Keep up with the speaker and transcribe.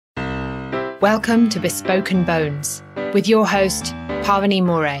Welcome to Bespoken Bones with your host, Pavini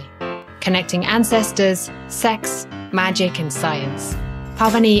Moray, connecting ancestors, sex, magic, and science.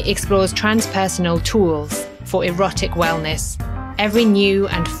 Pavini explores transpersonal tools for erotic wellness every new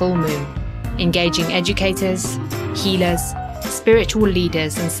and full moon, engaging educators, healers, spiritual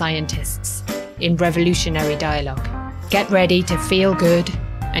leaders, and scientists in revolutionary dialogue. Get ready to feel good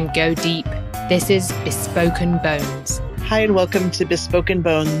and go deep. This is Bespoken Bones. Hi, and welcome to Bespoken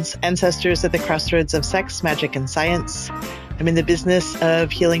Bones, ancestors at the crossroads of sex, magic, and science. I'm in the business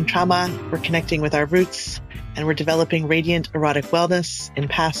of healing trauma. We're connecting with our roots, and we're developing radiant erotic wellness in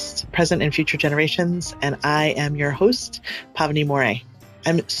past, present, and future generations. And I am your host, Pavini Moray.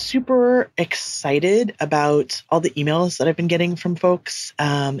 I'm super excited about all the emails that I've been getting from folks,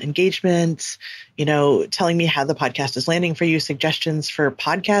 engagement, telling me how the podcast is landing for you, suggestions for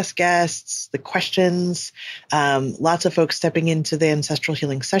podcast guests, the questions, lots of folks stepping into the ancestral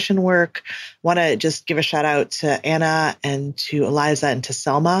healing session work. Want to just give a shout out to Anna and to Eliza and to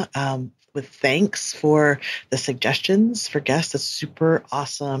Selma, with thanks for the suggestions for guests. That's super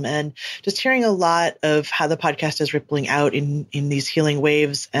awesome. And just hearing a lot of how the podcast is rippling out in these healing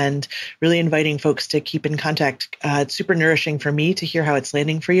waves and really inviting folks to keep in contact. It's super nourishing for me to hear how it's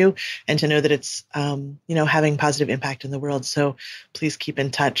landing for you and to know that it's, having positive impact in the world. So please keep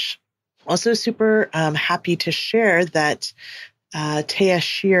in touch. Also super happy to share that Taya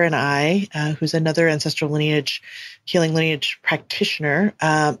Shear and I, who's another ancestral healing lineage practitioner,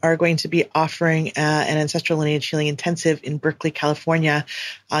 are going to be offering an ancestral lineage healing intensive in Berkeley, California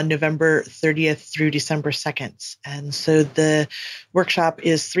on November 30th through December 2nd. And so the workshop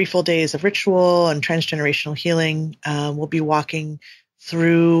is 3 full days of ritual and transgenerational healing. We'll be walking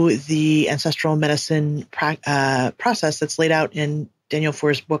through the ancestral medicine process that's laid out in Daniel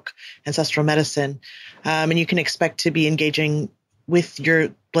Foor's book, Ancestral Medicine. And you can expect to be engaging with your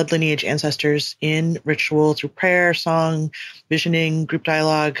blood lineage ancestors in ritual through prayer, song, visioning, group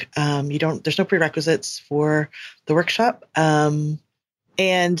dialogue. There's no prerequisites for the workshop.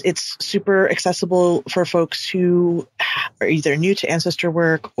 And it's super accessible for folks who are either new to ancestor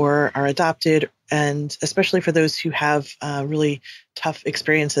work or are adopted, and especially for those who have really tough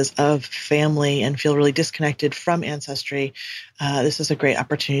experiences of family and feel really disconnected from ancestry. This is a great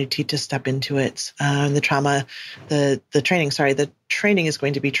opportunity to step into it. The training is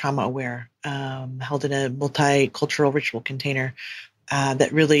going to be trauma aware, held in a multicultural ritual container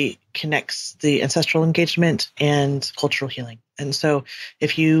that really connects the ancestral engagement and cultural healing. And so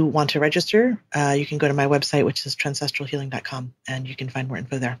if you want to register, you can go to my website, which is trancestralhealing.com, and you can find more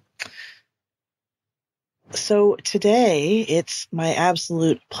info there. So today, it's my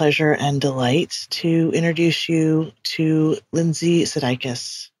absolute pleasure and delight to introduce you to Lindsay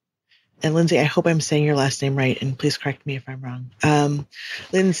Sudeikis. And Lindsay, I hope I'm saying your last name right, and please correct me if I'm wrong.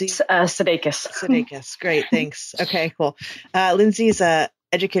 Lindsay Sudeikis. Sudeikis. Great, thanks. Okay, cool. Lindsay is a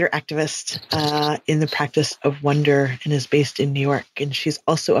educator activist in the practice of wonder and is based in New York. And she's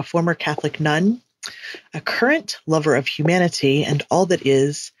also a former Catholic nun, a current lover of humanity and all that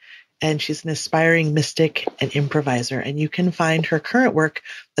is, and she's an aspiring mystic and improviser. And you can find her current work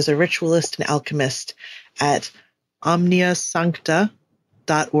as a ritualist and alchemist at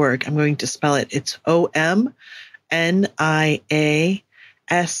omniasancta.org. I'm going to spell it. It's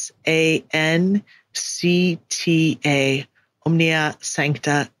OMNIASANCTA,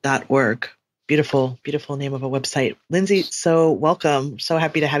 omniasancta.org. Beautiful, beautiful name of a website. Lindsay, so welcome. So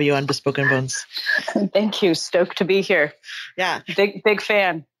happy to have you on Bespoken Bones. Thank you. Stoked to be here. Yeah. Big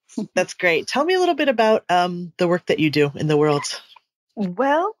fan. That's great. Tell me a little bit about the work that you do in the world.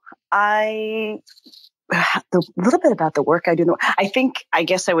 Well, a little bit about the work I do. I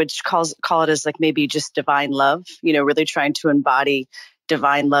guess I would call it as like maybe just divine love, really trying to embody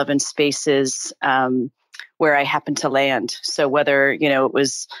divine love in spaces where I happen to land. So whether, it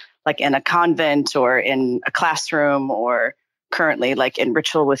was like in a convent or in a classroom or currently like in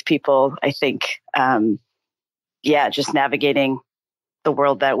ritual with people, I think, just navigating the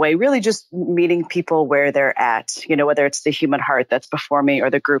world that way, really just meeting people where they're at, whether it's the human heart that's before me or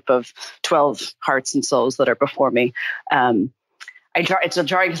the group of 12 hearts and souls that are before me. It's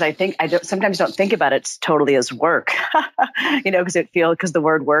jarring because I sometimes don't think about it totally as work, because the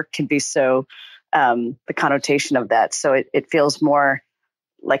word work can be so, the connotation of that. So it feels more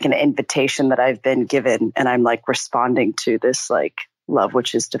like an invitation that I've been given, and I'm like responding to this like love,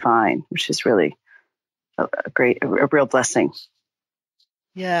 which is divine, which is really a real blessing.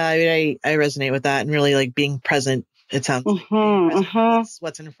 Yeah, I resonate with that, and really like being present. It sounds like that's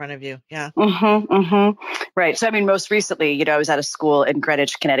what's in front of you. Yeah. Right. So, most recently, I was at a school in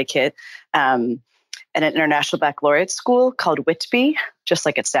Greenwich, Connecticut, at an international baccalaureate school called Whitby, just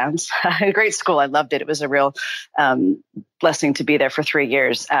like it sounds. A great school. I loved it. It was a real blessing to be there for 3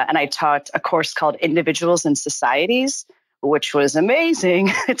 years. And I taught a course called Individuals and Societies, which was amazing.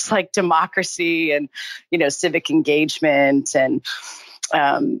 It's like democracy and, civic engagement and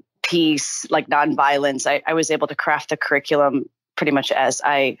peace, like nonviolence. I was able to craft the curriculum pretty much as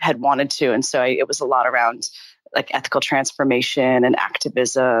I had wanted to. And so it was a lot around like ethical transformation and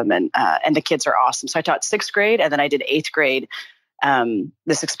activism, and the kids are awesome. So I taught 6th grade, and then I did 8th grade,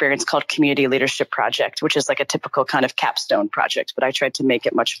 this experience called Community Leadership Project, which is like a typical kind of capstone project, but I tried to make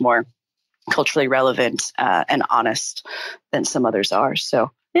it much more culturally relevant and honest than some others are.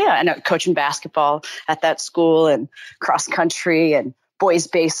 So yeah, and coaching basketball at that school, and cross country and boys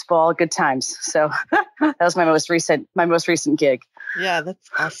baseball, good times. So that was my most recent gig. Yeah, that's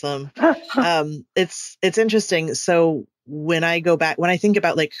awesome. It's interesting. So when I think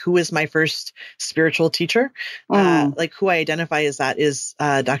about like who is my first spiritual teacher, like who I identify as that is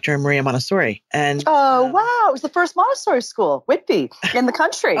Dr. Maria Montessori. And wow, it was the first Montessori school, Whitby, in the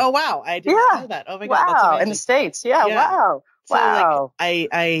country. Oh wow, I didn't know that. Oh my God, that's amazing. In the States. Yeah. Wow. So wow. Like,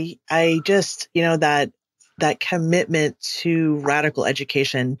 I just, that commitment to radical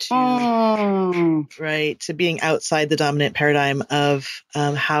education, to right, to being outside the dominant paradigm of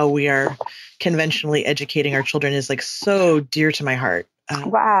how we are conventionally educating our children is like so dear to my heart.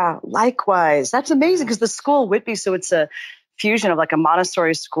 Wow, likewise. That's amazing, because the school Whitby, so it's a fusion of like a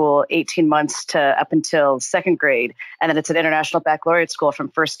Montessori school, 18 months to up until 2nd grade, and then it's an international baccalaureate school from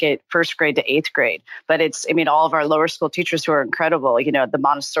first grade to 8th grade. But all of our lower school teachers who are incredible. The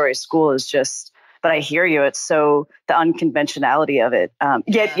Montessori school is just. But I hear you. It's so the unconventionality of it.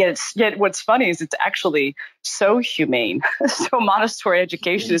 Yet what's funny is it's actually so humane. So Montessori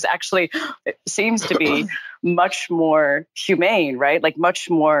education is actually, it seems to be much more humane, right? Like much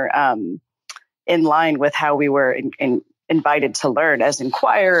more in line with how we were invited to learn as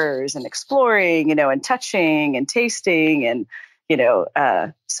inquirers and exploring, and touching and tasting and.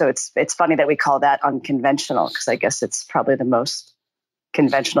 So it's funny that we call that unconventional, because I guess it's probably the most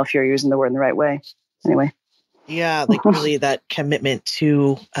conventional if you're using the word in the right way. Anyway. Yeah, like really that commitment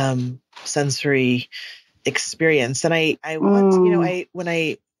to sensory experience. And I once, when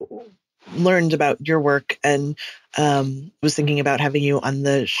I learned about your work and was thinking about having you on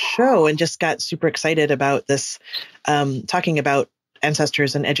the show, and just got super excited about this, talking about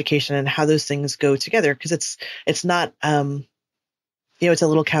ancestors and education and how those things go together, because it's not it's a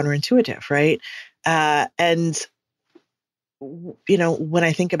little counterintuitive, right? And when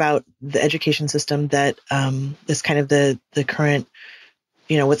I think about the education system that is kind of the current,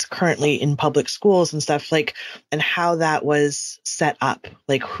 what's currently in public schools and stuff, like, and how that was set up,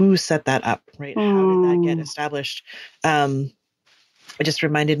 like who set that up, right? How did that get established? It just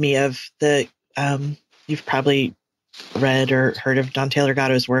reminded me of you've probably read or heard of Don Taylor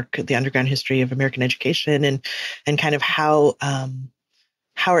Gatto's work, The Underground History of American Education, and kind of how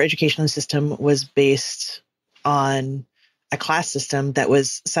our educational system was based on a class system that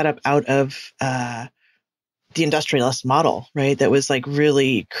was set up out of the industrialist model, right? That was like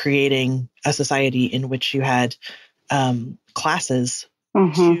really creating a society in which you had classes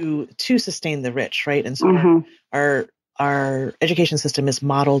to sustain the rich, right? And so our education system is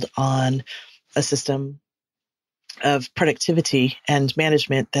modeled on a system of productivity and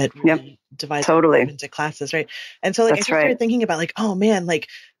management that really divides people into classes, right? And so like I just started thinking about like, oh man, like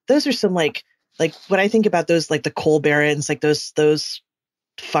those are some like when I think about those, like the coal barons, like those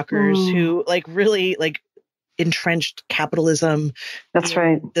fuckers who like really like entrenched capitalism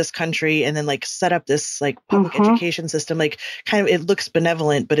in this country, and then like set up this like public education system, like kind of, it looks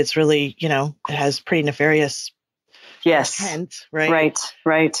benevolent, but it's really, it has pretty nefarious intent, right?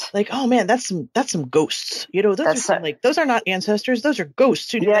 Like, oh man, that's some ghosts. Those are not ancestors, those are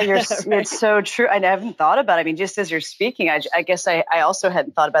ghosts. It's so true. I haven't thought about it. I mean, just as you're speaking, I guess I also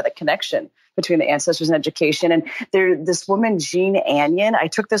hadn't thought about the connection between the ancestors and education. And this woman, Jean Anion, I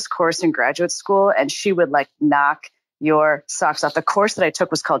took this course in graduate school, and she would like knock your socks off. The course that I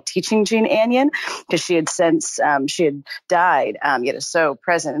took was called Teaching Jean Anion, because she had died, yet so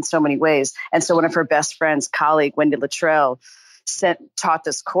present in so many ways. And so one of her best friends, colleague, Wendy Luttrell, taught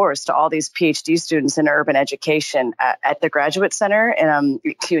this course to all these PhD students in urban education at the Graduate Center in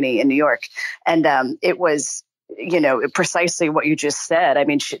CUNY in New York. And it was, precisely what you just said. I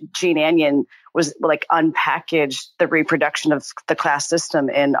mean, Jean Anion was like unpackaged the reproduction of the class system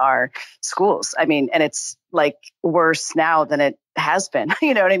in our schools. I mean, and it's like worse now than it has been,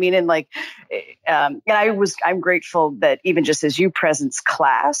 you know what I mean? And like, and I'm grateful that even just as you presence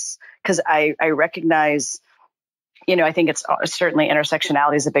class, because I recognize I think it's certainly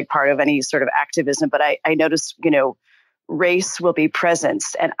intersectionality is a big part of any sort of activism. But I noticed, race will be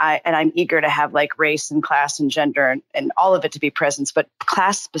presence, and I'm eager to have like race and class and gender and all of it to be presence, but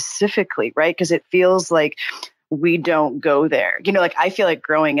class specifically, right? Because it feels like we don't go there. Like I feel like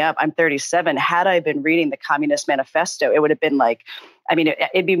growing up, I'm 37. Had I been reading the Communist Manifesto, it would have been like,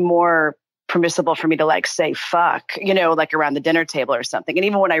 it'd be more permissible for me to like say fuck, like around the dinner table or something. And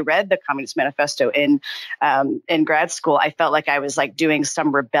even when I read the Communist Manifesto in grad school, I felt like I was like doing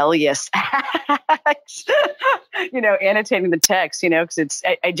some rebellious act, annotating the text, because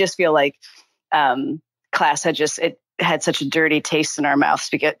I just feel like class it had such a dirty taste in our mouths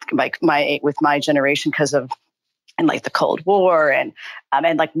with my generation because of and like the Cold War and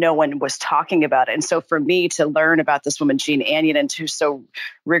like no one was talking about it. And so for me to learn about this woman, Jean Anion, and to so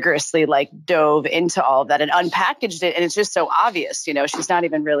rigorously like dove into all of that and unpackaged it. And it's just so obvious, she's not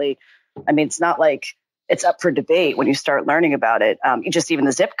even really, it's not like it's up for debate when you start learning about it. Just even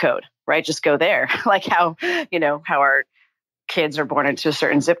the zip code, right? Just go there. Like how our kids are born into a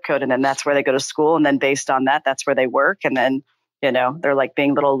certain zip code and then that's where they go to school. And then based on that, that's where they work. And then they're like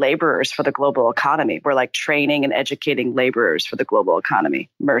being little laborers for the global economy. We're like training and educating laborers for the global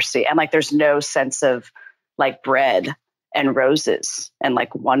economy. Mercy. And like, there's no sense of like bread and roses and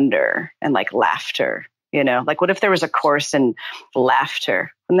like wonder and like laughter, like what if there was a course in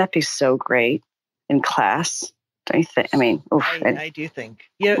laughter? Wouldn't that be so great in class? Don't you think? I do think,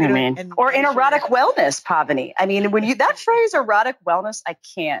 or in erotic wellness, Pavini. When that phrase erotic wellness, I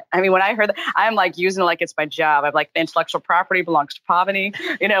can't. When I heard that, I'm like using it like it's my job. I'm like the intellectual property belongs to Pavini,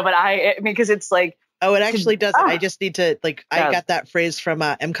 but because it's like. Oh, it actually doesn't. I just need to I got that phrase from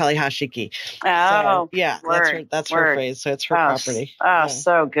Kali Hashiki. Oh, so, yeah, that's her phrase. So it's her property.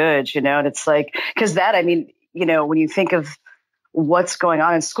 So good. And it's like, because that, when you think of what's going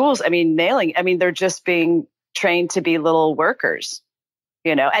on in schools, they're just being trained to be little workers,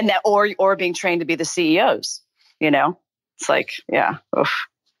 and that, or being trained to be the CEOs, it's like,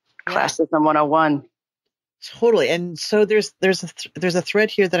 classism 101. Totally. And so there's a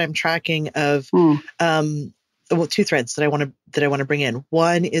thread here that I'm tracking of, two threads that I want to bring in.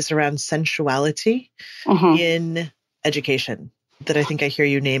 One is around sensuality in education that I think I hear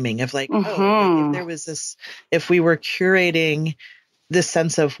you naming of like, if there was this, if we were curating this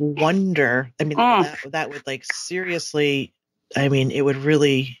sense of wonder, that would like seriously, it would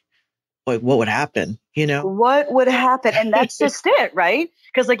really, like, what would happen, What would happen? And that's just it, right?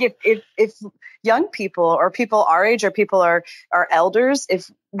 Because like if young people or people our age or people are elders, if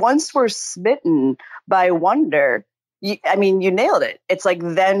once we're smitten by wonder, you nailed it. It's like,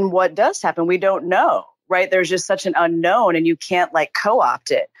 then what does happen? We don't know, right? There's just such an unknown and you can't like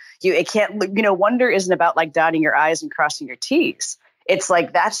co-opt it. It can't, wonder isn't about like dotting your I's and crossing your T's. It's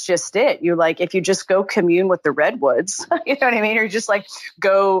like, that's just it. You like, if you just go commune with the redwoods, you know what I mean? Or just like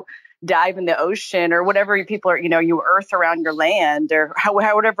go dive in the ocean or whatever people are, you earth around your land or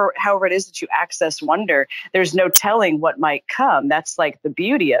however it is that you access wonder, there's no telling what might come. That's like the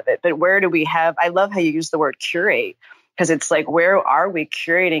beauty of it. But where do we have, I love how you use the word curate, because it's like, where are we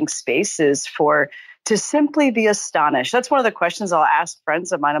curating spaces to simply be astonished? That's one of the questions I'll ask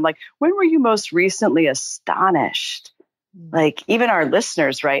friends of mine. I'm like, when were you most recently astonished? Like even our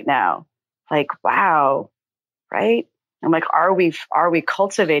listeners right now, like, wow, right? I'm like, are we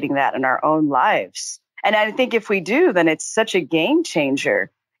cultivating that in our own lives? And I think if we do, then it's such a game changer.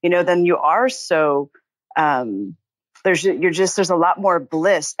 Then you are so, there's a lot more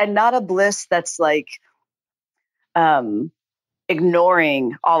bliss, and not a bliss that's like,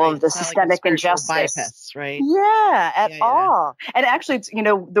 ignoring all of the systemic injustice. Bypass, right? Yeah, at all. And actually, it's,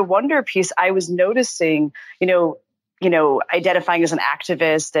 the wonder piece I was noticing, identifying as an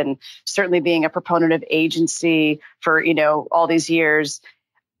activist and certainly being a proponent of agency for, all these years,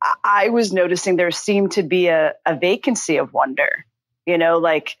 I was noticing there seemed to be a vacancy of wonder,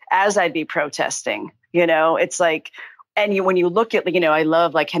 like as I'd be protesting, it's like, and when you look at, I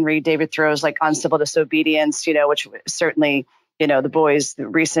love like Henry David Thoreau's like On Civil Disobedience, which certainly, the boys, the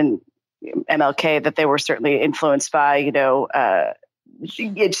recent MLK, that they were certainly influenced by,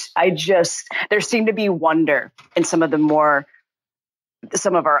 there seemed to be wonder in some of our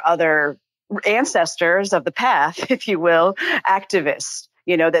other ancestors of the path, if you will, activists,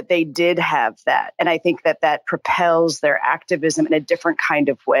 that they did have that. And I think that propels their activism in a different kind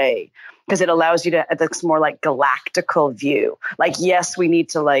of way, because it allows you to have this more like galactical view. Like, yes, we need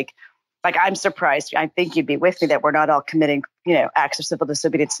to like I'm surprised. I think you'd be with me that we're not all committing, acts of civil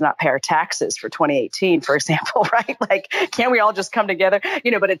disobedience to not pay our taxes for 2018, for example, right? Like, can't we all just come together?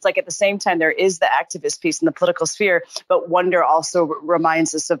 But it's like at the same time, there is the activist piece in the political sphere, but wonder also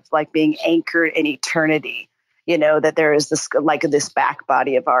reminds us of like being anchored in eternity, that there is this, like this back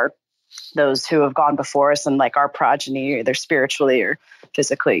body of those who have gone before us and like our progeny, either spiritually or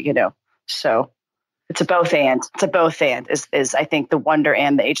physically, so it's a both and. It's a both and is I think the wonder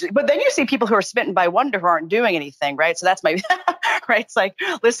and the age. But then you see people who are smitten by wonder who aren't doing anything, right? So that's my right. It's like,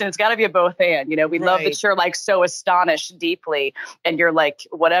 listen, it's got to be a both and. We love that you're like so astonished deeply, and you're like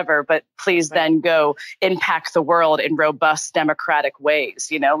whatever. But please then go impact the world in robust democratic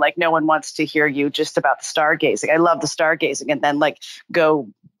ways. Like no one wants to hear you just about the stargazing. I love the stargazing, and then like go.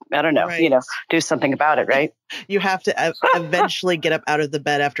 I don't know, do something about it, right? You have to eventually get up out of the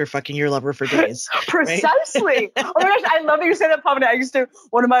bed after fucking your lover for days. Precisely. Right? Oh my gosh, I love that you say that, Pavini.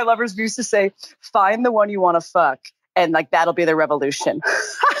 One of my lovers used to say, find the one you want to fuck. And like, that'll be the revolution.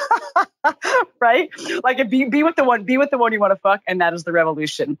 Right? Like be with the one you want to fuck. And that is the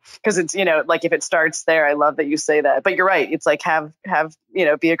revolution. Cause it's, like if it starts there, I love that you say that, but you're right. It's like have,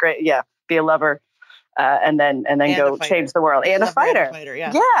 be a lover. And then go change the world and a fighter.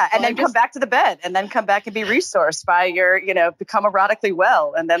 And then come back to the bed and then come back and be resourced by your, become erotically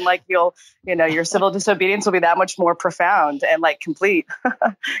well. And then like your civil disobedience will be that much more profound and like complete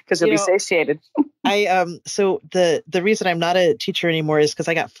because you'll be satiated. So the reason I'm not a teacher anymore is because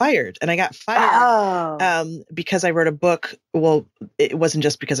I got fired, and I got fired because I wrote a book. Well, it wasn't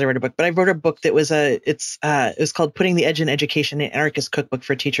just because I wrote a book, but I wrote a book that was it was called Putting the Edge in Education, an anarchist cookbook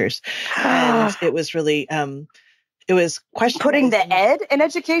for teachers. And it was really, it was questionable. Putting the ed in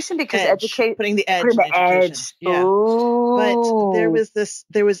education because putting the edge in education. Yeah. Ooh. But there was,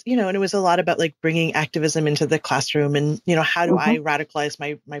 and it was a lot about like bringing activism into the classroom and, how do I radicalize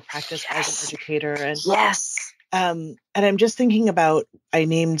my practice as an educator? And and I'm just thinking about, I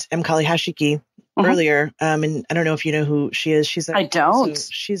named Kali Hashiki earlier. And I don't know if you know who she is. I don't.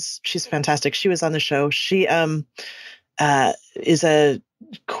 She's fantastic. She was on the show. She is a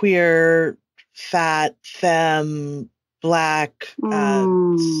queer, fat, femme, Black,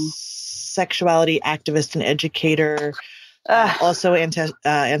 sexuality activist and educator, also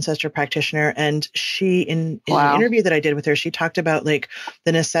ancestor practitioner. And she, in the interview that I did with her, she talked about like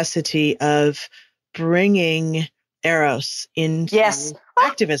the necessity of bringing Eros into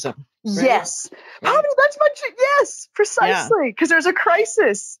activism. Right? Yes. Right. That's much. Yes, precisely. Because there's a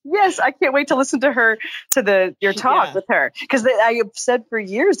crisis. Yes. I can't wait to listen to your talk with her. Because I have said for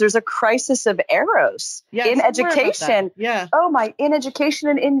years, there's a crisis of Eros in education. Yeah. In education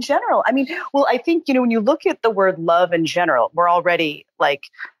and in general. I mean, well, I think, when you look at the word love in general, we're already like,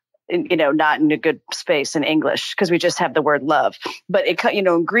 not in a good space in English because we just have the word love. But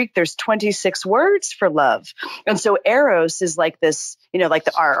in Greek, there's 26 words for love. And so Eros is like this, like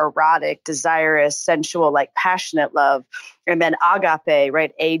our erotic, desirous, sensual, like passionate love. And then agape,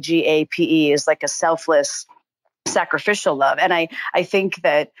 right? AGAPE is like a selfless, sacrificial love. And I think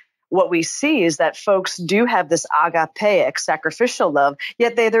that what we see is that folks do have this agapeic, sacrificial love,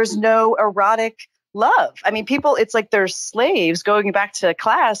 yet there's no erotic love. I mean, people, it's like they're slaves going back to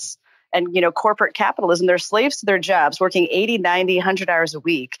class and, corporate capitalism. They're slaves to their jobs, working 80, 90, 100 hours a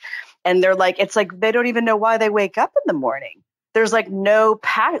week. And they're like, it's like, they don't even know why they wake up in the morning. There's like no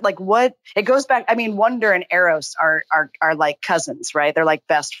what it goes back. I mean, wonder and Eros are like cousins, right? They're like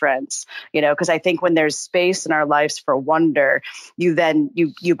best friends, because I think when there's space in our lives for wonder, you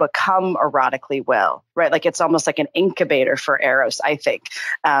become erotically well, right? Like it's almost like an incubator for Eros, I think.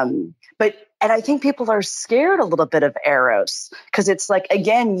 And I think people are scared a little bit of Eros because it's like,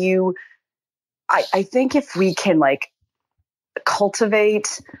 again, I think if we can like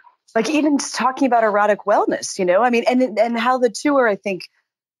cultivate, like even talking about erotic wellness, I mean, and how the two are, I think,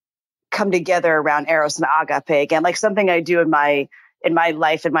 come together around Eros and agape again, like something I do in my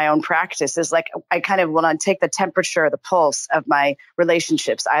life, in my own practice is like, I kind of want to take the temperature, the pulse of my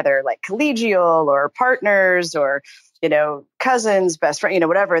relationships, either like collegial or partners or, cousins, best friend,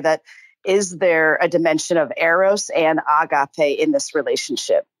 whatever that. Is there a dimension of Eros and agape in this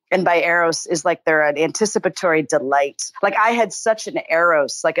relationship? And by Eros is like they're an anticipatory delight. Like I had such an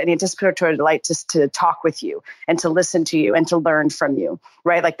Eros, like an anticipatory delight to talk with you and to listen to you and to learn from you,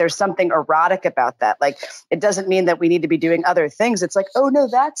 right? Like there's something erotic about that. Like it doesn't mean that we need to be doing other things. It's like, oh no,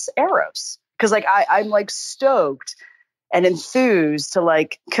 that's Eros. Because like I'm like stoked and enthused to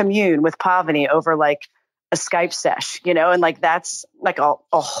like commune with Pavini over like a Skype sesh, and like that's like a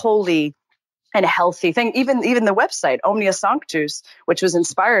holy and healthy thing. Even the website Omnia Sanctus, which was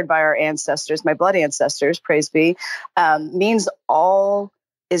inspired by our ancestors, my blood ancestors, praise be, means all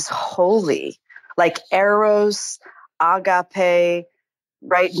is holy, like Eros, agape,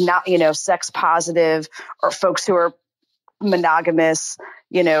 right? Not sex positive or folks who are monogamous,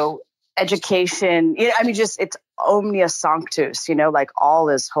 education. I mean, just it's Omnia Sanctus, like all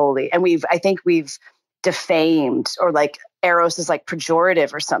is holy, and I think we've defamed, or like eros is like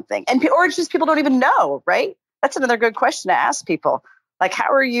pejorative or something. And or it's just people don't even know, right? That's another good question to ask people. Like,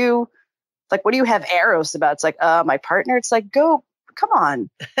 how are you, like, what do you have eros about? It's like, my partner. It's like, come on,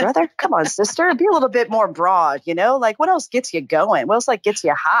 brother. Come on, sister. Be a little bit more broad, like what else gets you going? What else like gets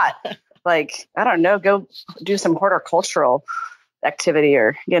you hot? Like, I don't know, go do some horticultural activity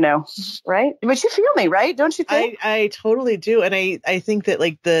or, right? But you feel me, right? Don't you think? I totally do. And I think that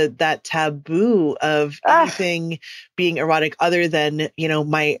like that taboo of anything being erotic other than,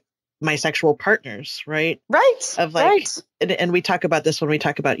 my sexual partners, right? Right. Of like, and we talk about this when we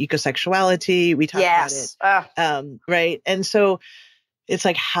talk about ecosexuality, we talk about it, right? And so it's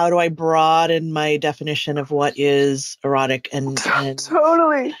like, how do I broaden my definition of what is erotic and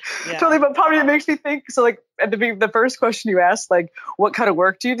totally. But probably it makes me think. So like at the first question you asked, like, what kind of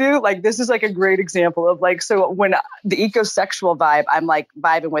work do you do? Like, this is like a great example of like, so when the ecosexual vibe, I'm like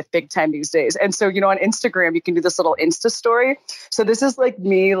vibing with big time these days. And so, on Instagram, you can do this little Insta story. So this is like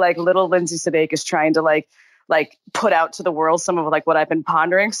me, like little Lindsay Sudeikis trying to like put out to the world some of like what I've been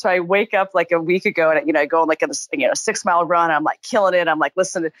pondering. So I wake up like a week ago and, I go on like a 6-mile run. I'm like killing it. I'm like,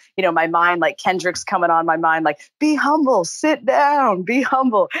 listen to, my mind, like Kendrick's coming on my mind, like be humble, sit down, be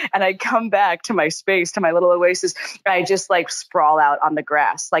humble. And I come back to my space, to my little oasis. And I just like sprawl out on the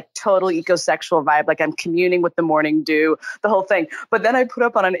grass, like total ecosexual vibe. Like I'm communing with the morning dew, the whole thing. But then I put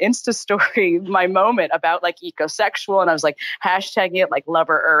up on an Insta story, my moment about like ecosexual. And I was like hashtagging it like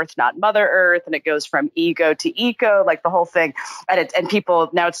lover earth, not mother earth. And it goes from ego to eco, like the whole thing. And people,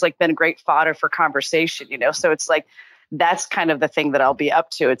 now it's like been great fodder for conversation, so it's like, that's kind of the thing that I'll be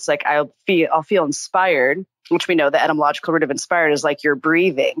up to. It's like, I'll feel inspired, which we know the etymological root of inspired is like you're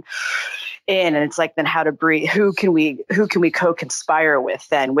breathing in. And it's like, then how to breathe, who can we co-conspire with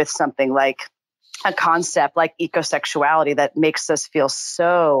then with something like a concept like ecosexuality that makes us feel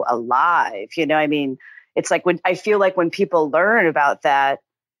so alive. It's like I feel like when people learn about that,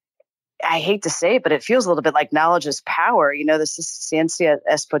 I hate to say it, but it feels a little bit like knowledge is power. This is ciencia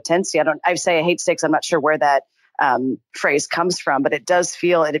es potencia. I hate to say because I'm not sure where that phrase comes from, but it does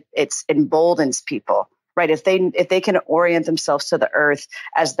feel it emboldens people, right? If they can orient themselves to the earth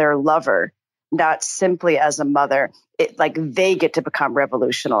as their lover, not simply as a mother, like they get to become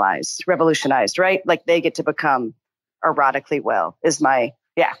revolutionized, right? Like they get to become erotically well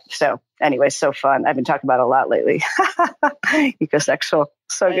So anyway, so fun. I've been talking about it a lot lately. Ecosexual.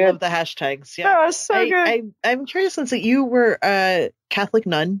 So good. I love the hashtags. Yeah. Oh, so good. I'm curious, since that you were a Catholic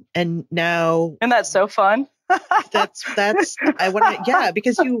nun and now. And that's so fun. that's I want to,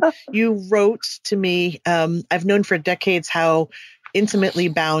 because you wrote to me. I've known for decades how intimately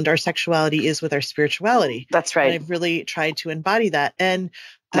bound our sexuality is with our spirituality. That's right. And I've really tried to embody that. And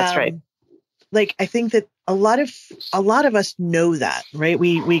that's right. Like, I think that a lot of us know that, right?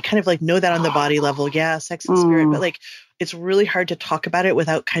 We kind of like know that on the body level. Yeah. Sex and spirit, but like, it's really hard to talk about it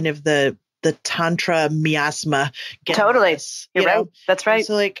without kind of the Tantra miasma. Totally. You're right. That's right. And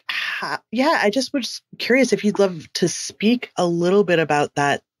so like, I just was curious if you'd love to speak a little bit about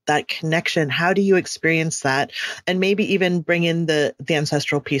that connection. How do you experience that? And maybe even bring in the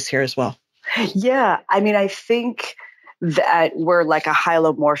ancestral piece here as well. Yeah. I think that we're like a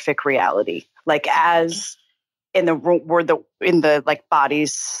hylomorphic reality, like as in the like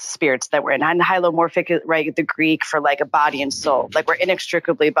bodies, spirits that we're in. And hylomorphic, right? The Greek for like a body and soul, like we're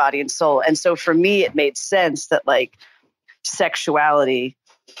inextricably body and soul. And so for me, it made sense that like sexuality,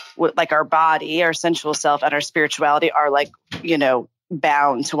 like our body, our sensual self, and our spirituality are like,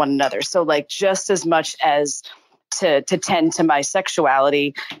 bound to one another. So like just as much as to tend to my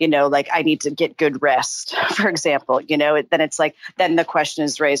sexuality, like I need to get good rest, for example, then it's like, then the question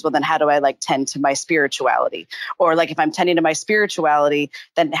is raised, well, then how do I like tend to my spirituality? Or like, if I'm tending to my spirituality,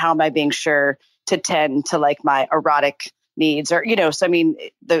 then how am I being sure to tend to like my erotic needs? Or, so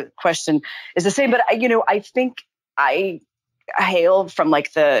the question is the same, but I think I hail from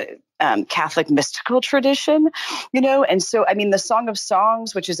like the Catholic mystical tradition, and so, the Song of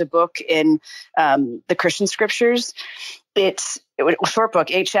Songs, which is a book in the Christian scriptures, it's a short book,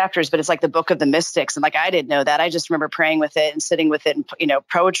 8 chapters, but it's like the book of the mystics. And like, I didn't know that. I just remember praying with it and sitting with it in,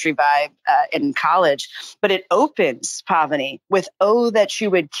 poetry vibe in college. But it opens, Pavini, with, oh, that you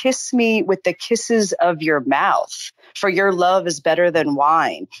would kiss me with the kisses of your mouth, for your love is better than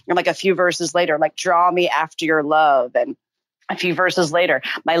wine. And like a few verses later, like, draw me after your love. And a few verses later,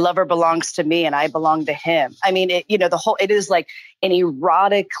 my lover belongs to me and I belong to him. It is like an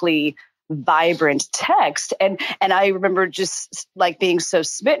erotically vibrant text. And I remember just like being so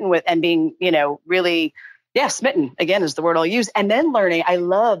smitten with and being, really Yeah, smitten, again, is the word I'll use. And then learning, I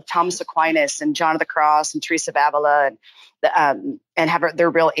love Thomas Aquinas and John of the Cross and Teresa of Avila and have their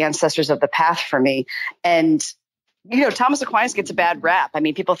real ancestors of the path for me. And, Thomas Aquinas gets a bad rap. I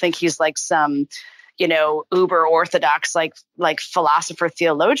mean, people think he's like some, uber orthodox, like philosopher,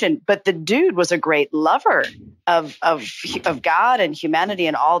 theologian, but the dude was a great lover of God and humanity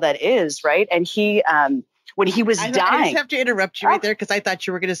and all that is, right? And he, when he was dying. I just have to interrupt you right there because I thought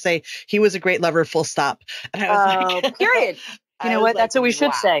you were going to say he was a great lover, full stop. And I was like, period. You know what? That's what we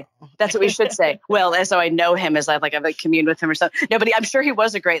should say. That's what we should say. Well, as though I know him, as I've communed with him or something. No, but I'm sure he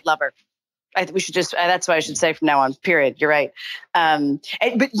was a great lover. We should just, that's what I should say from now on, period. You're right.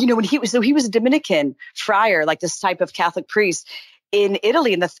 But when he was a Dominican friar, like this type of Catholic priest in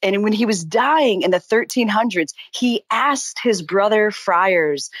Italy, and when he was dying in the 1300s, he asked his brother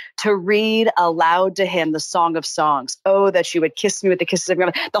friars to read aloud to him the Song of Songs. Oh, that you would kiss me with the kisses of your,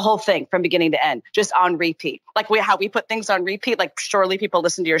 the whole thing from beginning to end, just on repeat. Like how we put things on repeat. Like surely people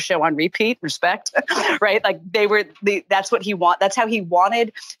listen to your show on repeat. Respect, right? Like that's what he that's how he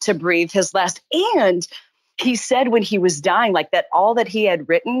wanted to breathe his last. And he said when he was dying, like that all that he had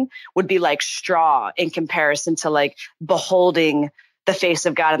written would be like straw in comparison to like beholding the face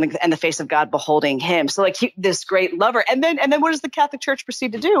of God and the face of God beholding him. So like this great lover. And then what does the Catholic Church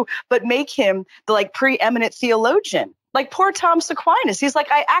proceed to do? But make him the like preeminent theologian. Like poor Thomas Aquinas. He's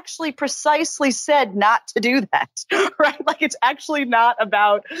like, I actually precisely said not to do that, right? Like it's actually not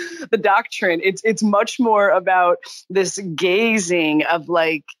about the doctrine. It's much more about this gazing of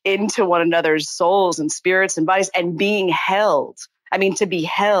like into one another's souls and spirits and bodies and being held. I mean, to be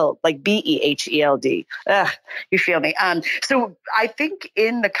held, like BEHELD. You feel me? So I think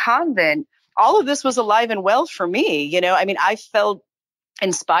in the convent, all of this was alive and well for me. I mean, I felt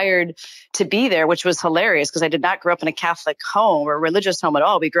inspired to be there, which was hilarious because I did not grow up in a Catholic home or religious home at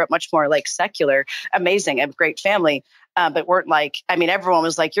all. We grew up much more like secular, amazing, a great family, but weren't like, I mean, everyone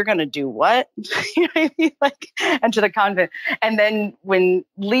was like, you're going to do what? You know what I mean? Like enter the convent. And then when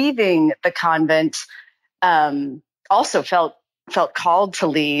leaving the convent, also felt called to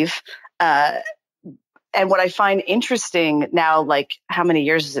leave. And what I find interesting now, like how many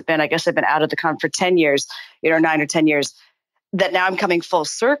years has it been? I guess I've been out of the convent for 10 years, 9 or 10 years. That now I'm coming full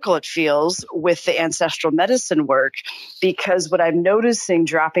circle, it feels, with the ancestral medicine work, because what I'm noticing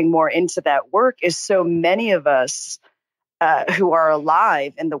dropping more into that work is so many of us who are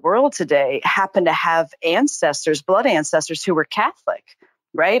alive in the world today happen to have ancestors, blood ancestors who were Catholic,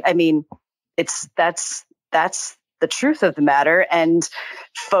 right? I mean, that's the truth of the matter. And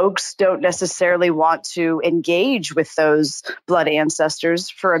folks don't necessarily want to engage with those blood ancestors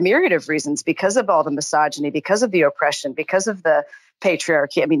for a myriad of reasons, because of all the misogyny, because of the oppression, because of the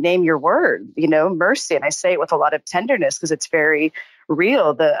patriarchy. I mean, name your word, mercy. And I say it with a lot of tenderness because it's very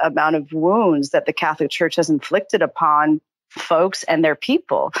real, the amount of wounds that the Catholic Church has inflicted upon folks and their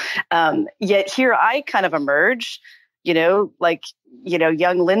people. Yet here I kind of emerge, young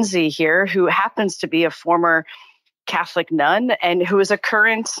Lindsay here, who happens to be a former Catholic nun and who is a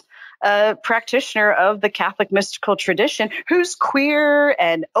current practitioner of the Catholic mystical tradition, who's queer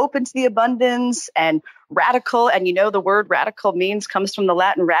and open to the abundance and radical. And the word radical comes from the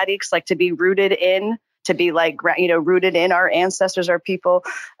Latin radix, like to be rooted in, to be like, rooted in our ancestors, our people.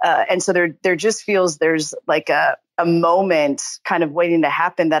 And so there just feels there's like a moment kind of waiting to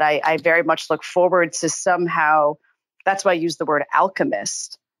happen that I very much look forward to somehow. That's why I use the word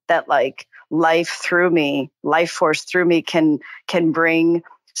alchemist, that like life force through me can bring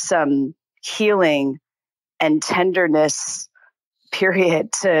some healing and tenderness,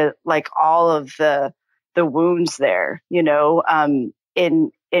 period, to like all of the wounds there, in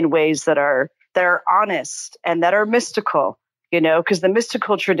ways that are honest and that are mystical, because the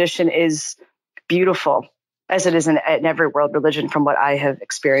mystical tradition is beautiful, as it is in every world religion from what I have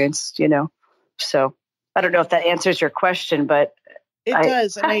experienced, So I don't know if that answers your question, but it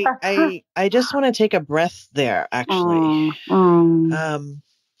does. And I just want to take a breath there, actually.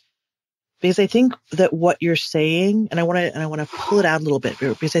 Because I think that what you're saying, and I want to pull it out a little bit,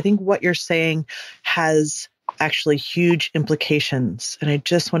 because I think what you're saying has actually huge implications. And I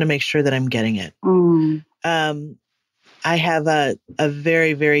just want to make sure that I'm getting it. I have a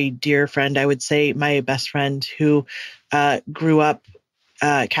very, very dear friend, I would say my best friend, who grew up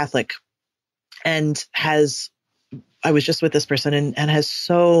Catholic and I was just with this person and has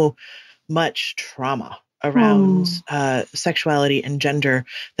so much trauma around sexuality and gender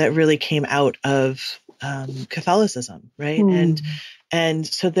that really came out of Catholicism, right? And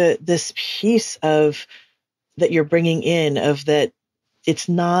so this piece of that you're bringing in of that it's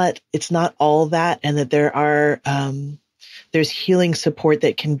not all that, and that there are there's healing support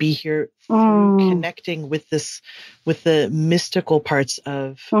that can be here through connecting with the mystical parts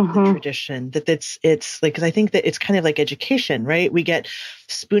of the tradition. It's like, 'cause I think that it's kind of like education, right? We get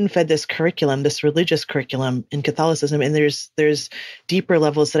spoon-fed this curriculum, this religious curriculum in Catholicism, and there's deeper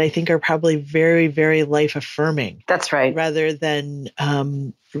levels that I think are probably very, very life affirming. That's right. Rather than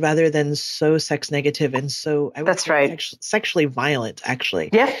so sex negative and so, I would That's say, right. sexually violent, actually.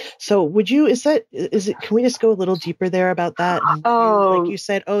 Yeah. So can we just go a little deeper there about that? And like you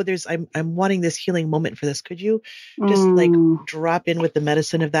said, I'm wanting this healing moment for this. Could you just like drop in with the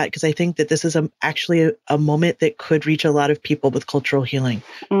medicine of that? Because I think that this is actually a moment that could reach a lot of people with cultural healing.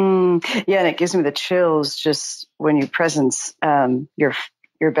 Yeah. And it gives me the chills just when you presence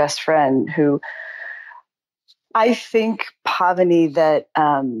your best friend, who I think, Pavini, that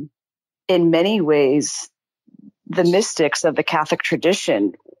in many ways, the mystics of the Catholic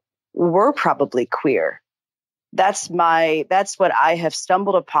tradition were probably queer. That's what I have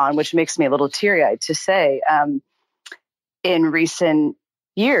stumbled upon, which makes me a little teary-eyed to say, in recent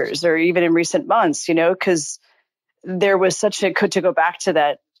years or even in recent months, because there was to go back to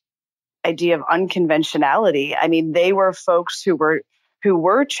that idea of unconventionality. I mean, they were folks who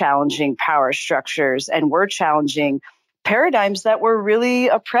were challenging power structures and were challenging paradigms that were really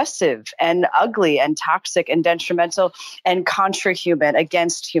oppressive and ugly and toxic and detrimental and contra-human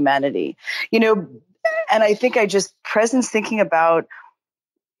against humanity. And I think I just presence thinking about,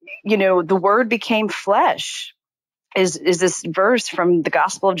 the word became flesh is this verse from the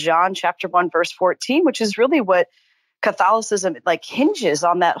Gospel of John, chapter 1, verse 14, which is really what Catholicism hinges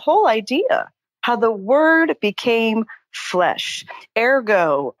on, that whole idea, how the word became flesh.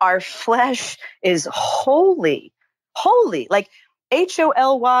 Ergo, our flesh is holy, like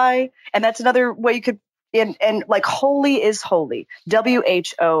HOLY. And that's another way you could, and like holy is holy,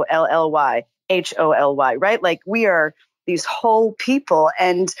 WHOLLY, HOLY, right? Like we are these whole people.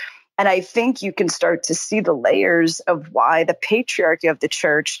 And I think you can start to see the layers of why the patriarchy of the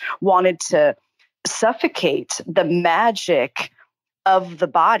church wanted to suffocate the magic of the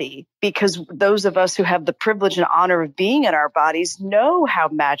body, because those of us who have the privilege and honor of being in our bodies know how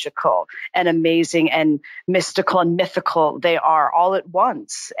magical and amazing and mystical and mythical they are all at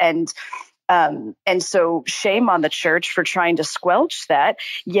once. And so shame on the church for trying to squelch that.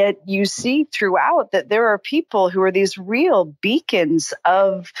 Yet you see throughout that there are people who are these real beacons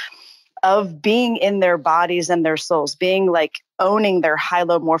of being in their bodies and their souls, being like owning their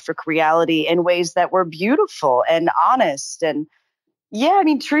hylomorphic reality in ways that were beautiful and honest. And yeah, I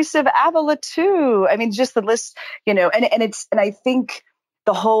mean, Teresa of Avila too. I mean, just the list, and I think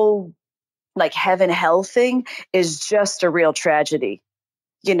the whole like heaven hell thing is just a real tragedy.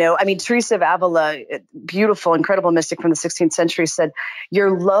 I mean, Teresa of Avila, beautiful, incredible mystic from the 16th century, said,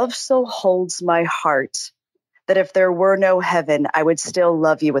 "Your love so holds my heart that if there were no heaven, I would still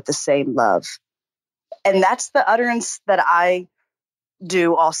love you with the same love." And that's the utterance that I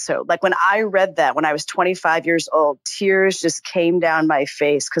do also. Like when I read that when I was 25 years old, tears just came down my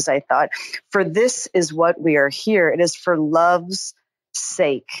face, because I thought, for this is what we are here. It is for love's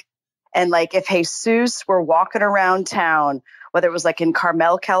sake. And like if Jesus were walking around town, whether it was like in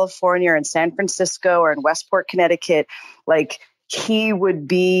Carmel, California, or in San Francisco, or in Westport, Connecticut, like he would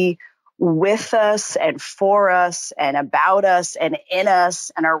be with us and for us and about us and in us.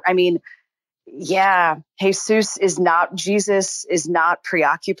 And Jesus is not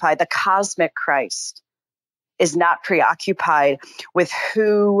preoccupied. The cosmic Christ is not preoccupied with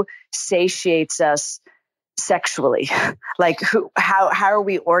who satiates us sexually. Like how are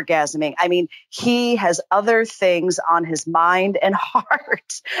we orgasming? I mean, he has other things on his mind and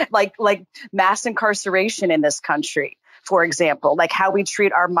heart, like mass incarceration in this country, for example, like how we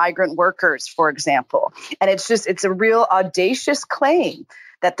treat our migrant workers, for example. And it's a real audacious claim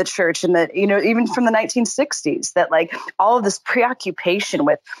that the church and that, even from the 1960s, that like all of this preoccupation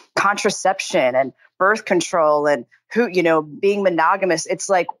with contraception and birth control and being monogamous, it's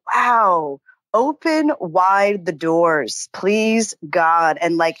like, wow, open wide the doors, please God,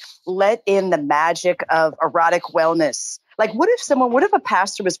 and like let in the magic of erotic wellness. Like what if a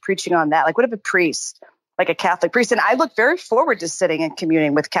pastor was preaching on that? Like what if a priest, like a Catholic priest, and I look very forward to sitting and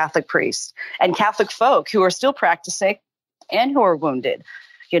communing with Catholic priests and Catholic folk who are still practicing and who are wounded,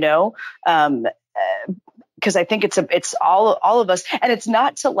 because I think it's all of us, and it's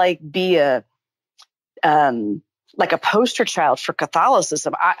not to like be a poster child for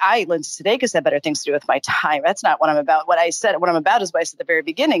Catholicism. I Lindsay Sudeikis, had better things to do with my time. That's not what I'm about. What I'm about is what I said at the very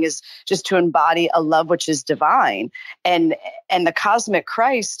beginning, is just to embody a love which is divine, and the cosmic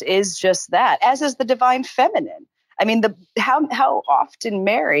Christ is just that, as is the divine feminine. I mean, how often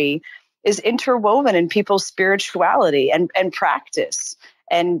Mary is interwoven in people's spirituality and practice.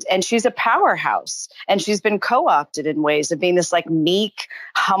 And she's a powerhouse, and she's been co-opted in ways of being this like meek,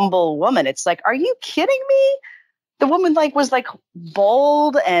 humble woman. It's like, are you kidding me? The woman like was like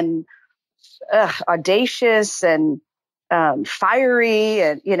bold and audacious and fiery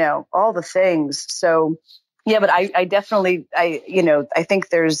and, you know, all the things. So, yeah, but I definitely, I think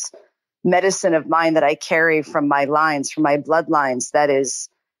there's medicine of mine that I carry from my lines, from my bloodlines, that is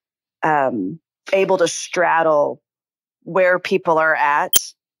able to straddle where people are at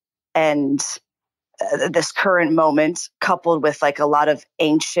and this current moment, coupled with like a lot of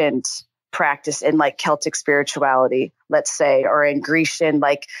ancient practice in like Celtic spirituality, let's say, or in Grecian,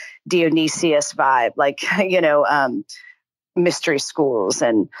 like Dionysius vibe, like, you know, mystery schools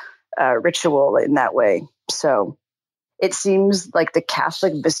and ritual in that way. So it seems like the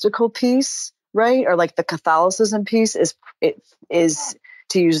Catholic mystical piece, right? Or like the Catholicism piece is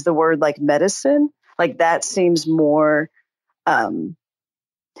to use the word like medicine, like that seems more,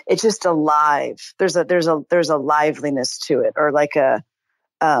 it's just alive. There's a liveliness to it, or like the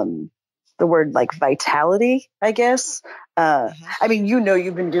word like vitality, I guess. I mean, you know,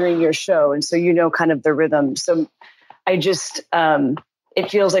 you've been doing your show, and so you know kind of the rhythm. So I just, it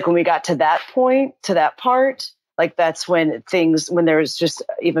feels like when we got to that point, to that part, like that's when there's just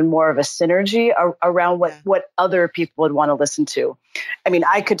even more of a synergy around what other people would want to listen to. I mean,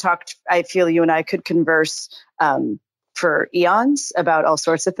 I feel you and I could converse for eons about all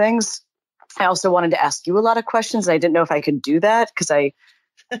sorts of things. I also wanted to ask you a lot of questions. I didn't know if I could do that because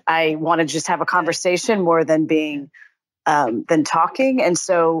I want to just have a conversation more than than talking. And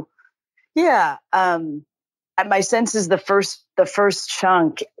so, yeah, my sense is the first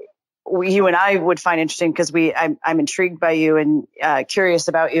chunk you and I would find interesting because I'm intrigued by you and curious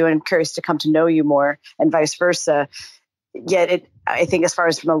about you and curious to come to know you more, and vice versa. Yet I think as far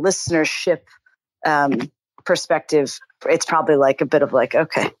as from a listenership perspective, it's probably like a bit of like,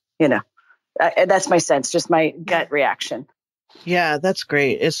 okay, you know, that's my sense, just my gut reaction. Yeah, that's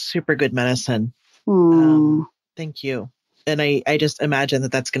great. It's super good medicine. Thank you. And I just imagine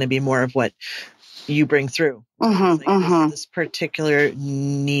that that's going to be more of what you bring through. This particular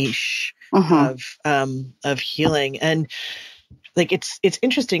niche of healing. And like, it's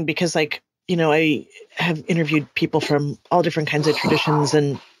interesting because, like, you know, I have interviewed people from all different kinds of traditions,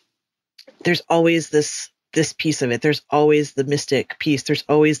 and there's always this piece of it. There's always the mystic piece. There's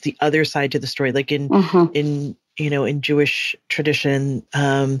always the other side to the story. Like in Jewish tradition,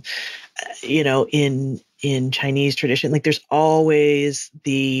 you know, in Chinese tradition, like there's always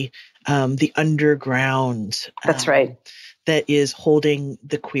the underground. That's right. That is holding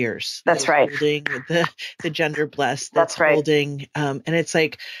the queers. That's right. Holding the gender blessed. That's right. Holding, and it's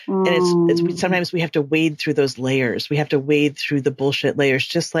like, and it's sometimes we have to wade through those layers. We have to wade through the bullshit layers,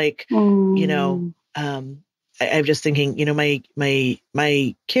 just like, you know, I'm just thinking, you know,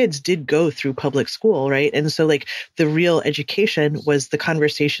 my kids did go through public school, right? And so like the real education was the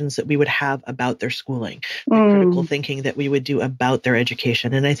conversations that we would have about their schooling, the critical thinking that we would do about their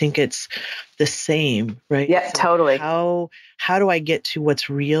education. And I think it's the same, right? Yeah, so totally. How do I get to what's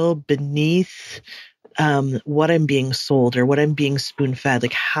real beneath what I'm being sold or what I'm being spoon fed?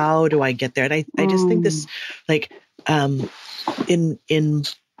 Like, how do I get there? And I just think this, like, in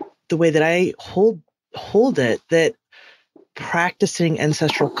the way that I hold it, that practicing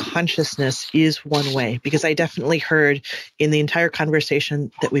ancestral consciousness is one way, because I definitely heard in the entire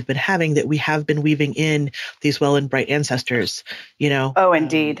conversation that we've been having that we have been weaving in these well and bright ancestors, you know. Oh,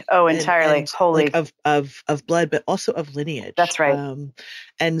 indeed. Entirely. And Holy. like of blood, but also of lineage. That's right.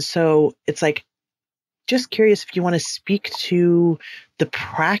 And so it's like, just curious if you want to speak to the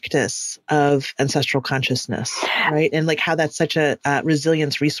practice of ancestral consciousness, right? And like how that's such a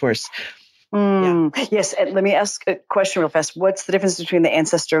resilience resource. Yes. And let me ask a question real fast. What's the difference between the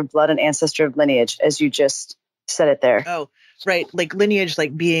ancestor of blood and ancestor of lineage, as you just said it there? Oh, right. Like lineage,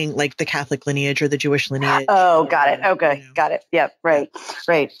 like being like the Catholic lineage or the Jewish lineage. Oh, got it. Okay. You know. Got it. Yep. Right. Yeah.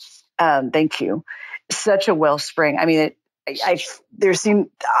 Right. Thank you. Such a wellspring. I mean,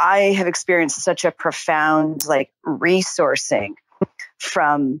 I have experienced such a profound like resourcing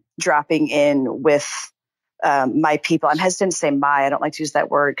from dropping in with my people. I'm hesitant to say I don't like to use that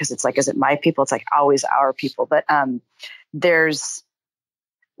word because it's like, is it my people? It's like always our people. But there's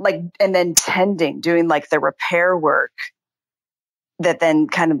like, and then doing like the repair work that then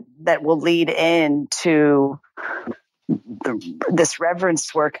that will lead into this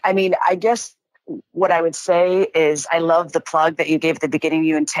reverence work. I mean, I guess what I would say is I love the plug that you gave at the beginning,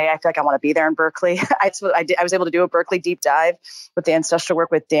 you and Tay. I feel like I want to be there in Berkeley. I was able to do a Berkeley deep dive with the ancestral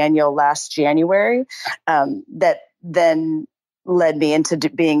work with Daniel last January. That then led me into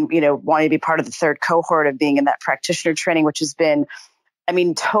being, wanting to be part of the third cohort of being in that practitioner training, which has been,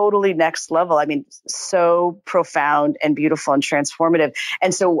 totally next level. So profound and beautiful and transformative.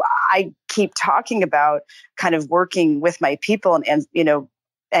 And so I keep talking about kind of working with my people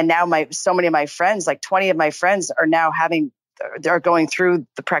and now so many of my friends, like 20 of my friends are now are going through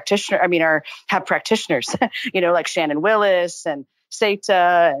the practitioner, have practitioners, like Shannon Willis and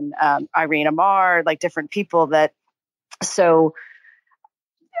Seta and Irene Amar, like different people so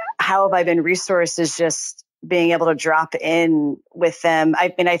how have I been resourced is just being able to drop in with them. I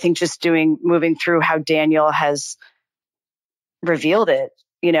think just moving through how Daniel has revealed it.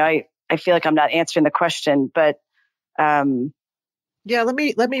 I feel like I'm not answering the question, but let me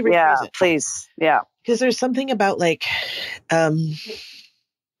rephrase it. Please. Yeah. Because there's something about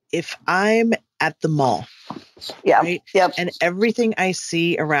if I'm at the mall, right? Yep. And everything I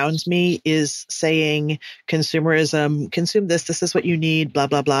see around me is saying consumerism, consume this is what you need, blah,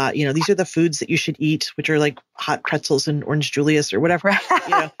 blah, blah. These are the foods that you should eat, which are like hot pretzels and orange Julius or whatever,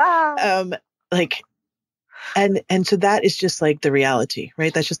 and so that is just like the reality,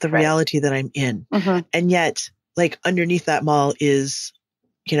 right? That's just the reality that I'm in. Mm-hmm. And yet underneath that mall is,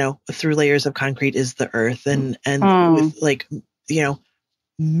 through layers of concrete is the earth and with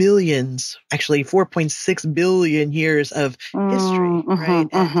millions, actually 4.6 billion years of history, right?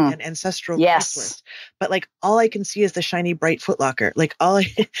 And ancestral resource. But all I can see is the shiny, bright footlocker. All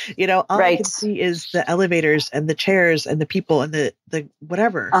I can see is the elevators and the chairs and the people and the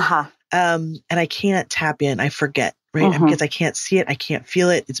whatever. And I can't tap in. I forget, right? Because I can't see it. I can't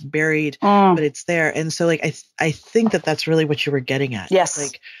feel it. It's buried, but it's there. And so I think that's really what you were getting at.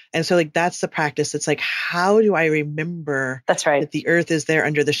 Yes. And so that's the practice. It's how do I remember that's right. that the earth is there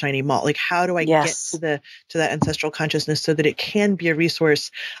under the shiny mall? How do I get to that ancestral consciousness so that it can be a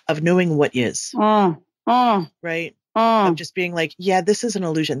resource of knowing what is, right? Of just being this is an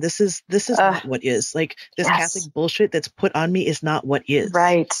illusion. This is not what is. This Catholic bullshit that's put on me is not what is.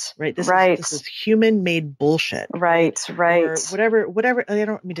 Right. This is human made bullshit. Right. Or whatever. I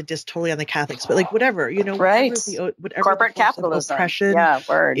don't mean to diss totally on the Catholics, but whatever, right. Whatever corporate capitalism oppression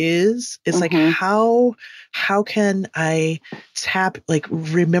is, it's how can I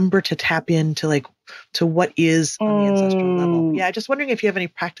remember to tap into to what is on the ancestral level. Yeah. Just wondering if you have any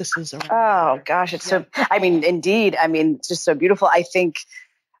practices around that. Gosh. It's so, indeed, it's just so beautiful. I think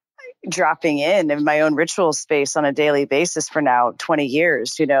dropping in my own ritual space on a daily basis for now 20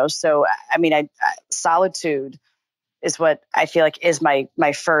 years, so, solitude is what I feel like is my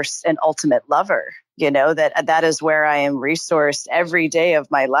first and ultimate lover, that is where I am resourced every day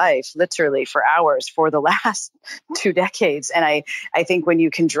of my life, literally for hours for the last 2 decades. And I think when you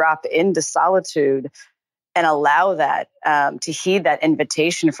can drop into solitude and allow that to heed that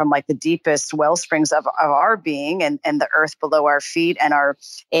invitation from the deepest well springs of our being and the earth below our feet and our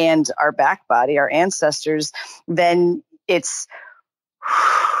back body, our ancestors, then it's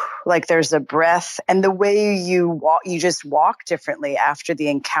there's a breath and the way you walk, you just walk differently after the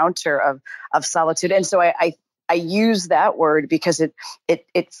encounter of solitude. And so I use that word because it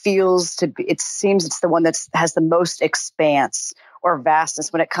feels to be, it seems it's the one that has the most expanse or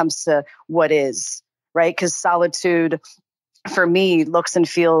vastness when it comes to what is, right? Because solitude for me looks and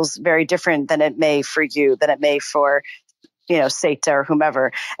feels very different than it may for you, than it may for, Seta or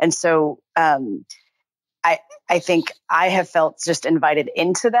whomever. And so, I think I have felt just invited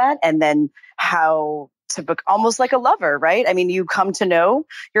into that, and then how to book almost like a lover, right? You come to know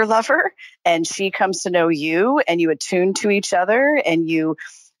your lover and she comes to know you and you attune to each other and you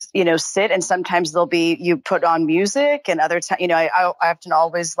sit, and sometimes you put on music, and other times, I often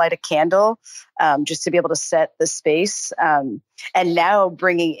always light a candle just to be able to set the space. And now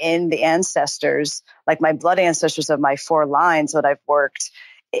bringing in the ancestors, like my blood ancestors of my 4 lines that I've worked,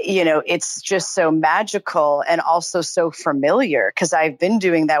 it's just so magical and also so familiar because I've been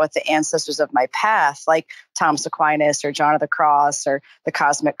doing that with the ancestors of my path, like Thomas Aquinas or John of the Cross or the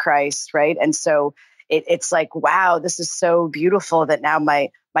Cosmic Christ, right? And so it's wow, this is so beautiful that now my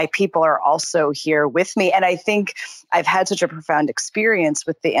people are also here with me. And I think I've had such a profound experience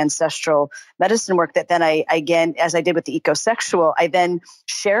with the ancestral medicine work that then I, again, as I did with the ecosexual, I then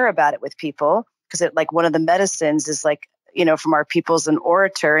share about it with people because one of the medicines is from our people as an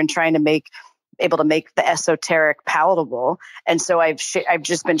orator and trying to able to make the esoteric palatable. And so I've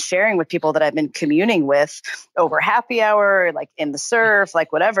just been sharing with people that I've been communing with over happy hour, in the surf,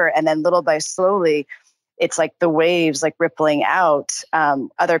 whatever. And then little by slowly, it's the waves rippling out.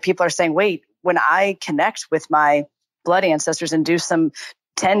 Other people are saying, wait, when I connect with my blood ancestors and do some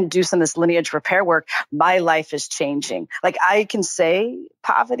of this lineage repair work, my life is changing. I can say,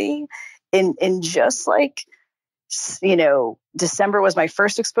 Pavini, in just December was my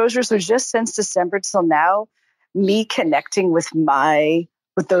first exposure. So just since December till now, me connecting with my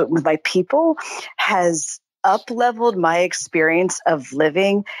people has up-leveled my experience of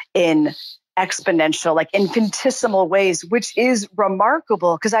living in exponential, like infinitesimal ways, which is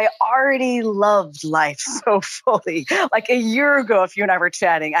remarkable because I already loved life so fully. Like a year ago, if you and I were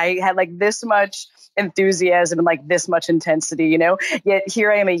chatting, I had like this much enthusiasm and like this much intensity, yet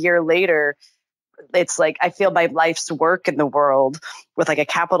here I am a year later. It's like I feel my life's work in the world with like a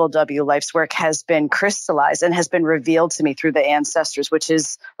capital W, life's work has been crystallized and has been revealed to me through the ancestors, which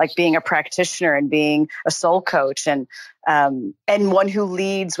is like being a practitioner and being a soul coach and one who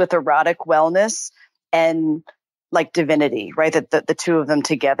leads with erotic wellness and like divinity, right? The two of them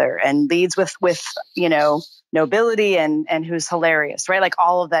together, and leads with nobility and who's hilarious, right? Like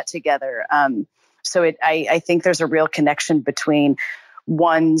all of that together. So I think there's a real connection between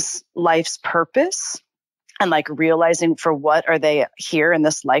one's life's purpose and like realizing for what are they here in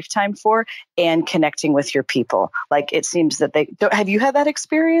this lifetime for, and connecting with your people. Like it seems that have you had that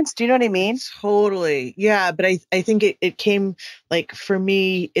experience? Do you know what I mean? Totally. Yeah. But I think it came like, for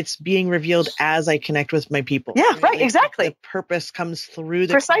me, it's being revealed as I connect with my people. Yeah, right. Like, exactly. The purpose comes through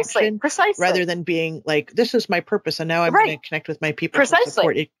the Precisely. rather than being like, this is my purpose and now I'm going to connect with my people. Precisely. For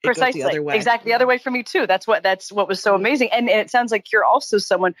support. It goes the other way. Exactly. The other way for me too. That's what was so amazing. And it sounds like you're also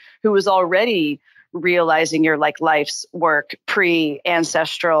someone who was already realizing your like life's work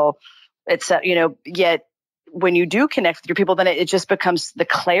pre-ancestral, etc. Yet when you do connect with your people, then it just becomes the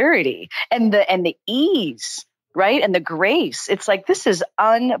clarity and the ease, right? And the grace. It's like, this is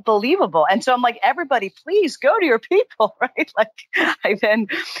unbelievable. And so I'm like, everybody, please go to your people, right? Like I then,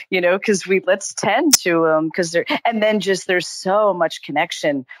 because let's tend to them because there's so much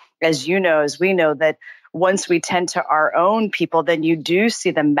connection, as we know that once we tend to our own people, then you do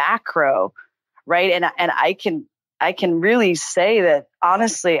see the macro, right? And I can really say that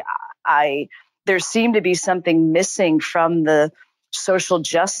honestly, there seemed to be something missing from the social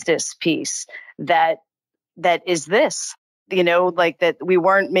justice piece that is this, like that we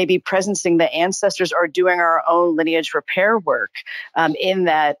weren't maybe presencing the ancestors or doing our own lineage repair work in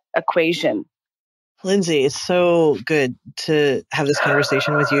that equation. Lindsay, it's so good to have this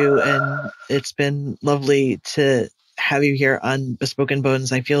conversation with you, and it's been lovely to have you here on Bespoken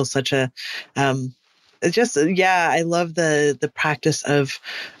Bones. I feel such a, I love the practice of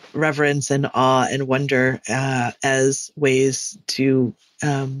reverence and awe and wonder as ways to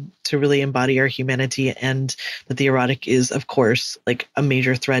really embody our humanity, and that the erotic is, of course, like a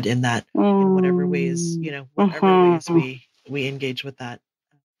major thread in that, in whatever ways, ways we engage with that.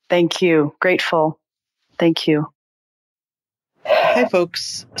 Thank you. Grateful. Thank you. Hi,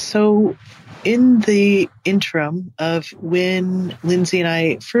 folks. So in the interim of when Lindsay and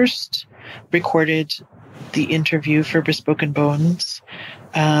I first recorded the interview for Bespoken Bones,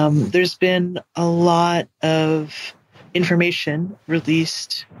 there's been a lot of information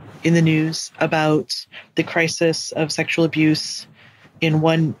released in the news about the crisis of sexual abuse in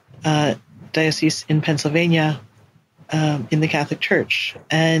one diocese in Pennsylvania, in the Catholic Church.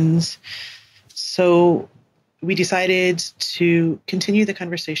 And so we decided to continue the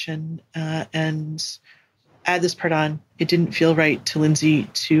conversation and add this part on. It didn't feel right to Lindsay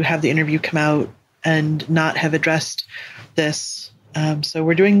to have the interview come out and not have addressed this. So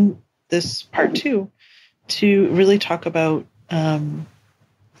we're doing this part 2 to really talk about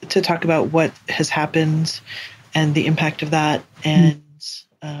what has happened and the impact of that. And,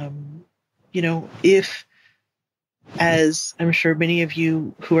 if, as I'm sure many of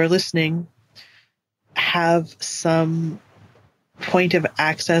you who are listening have some point of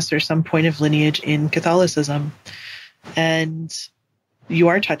access or some point of lineage in Catholicism, and you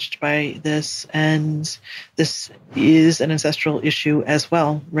are touched by this, and this is an ancestral issue as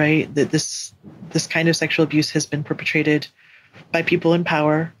well, right? That this kind of sexual abuse has been perpetrated by people in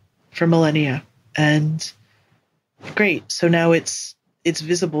power for millennia. And great. So now it's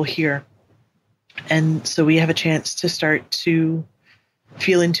visible here. And so we have a chance to start to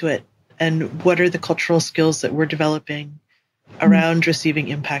feel into it. And what are the cultural skills that we're developing around receiving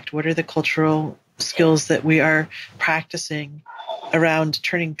impact? What are the cultural skills that we are practicing around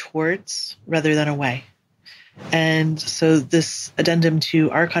turning towards rather than away? And so this addendum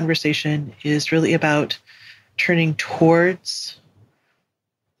to our conversation is really about turning towards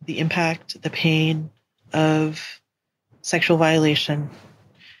the impact, the pain of sexual violation.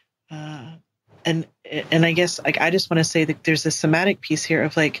 And I guess I just want to say that there's a somatic piece here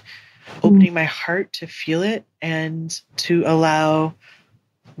of like opening my heart to feel it and to allow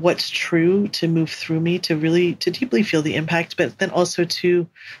what's true to move through me, to deeply feel the impact, but then also to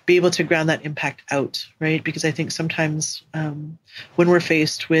be able to ground that impact out, right? Because I think sometimes when we're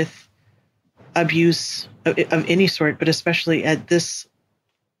faced with abuse of any sort, but especially at this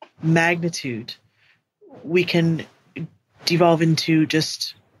magnitude, we can devolve into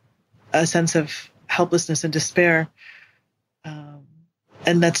just a sense of helplessness and despair.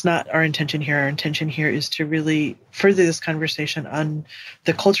 And that's not our intention here. Our intention here is to really further this conversation on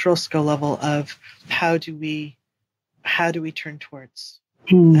the cultural skill level of how do we turn towards.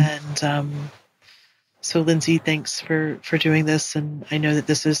 And so Lindsay, thanks for doing this. And I know that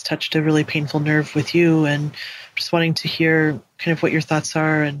this has touched a really painful nerve with you, and just wanting to hear kind of what your thoughts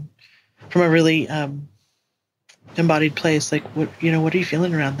are, and from a really embodied place, like what are you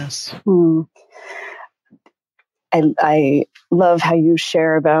feeling around this? I love how you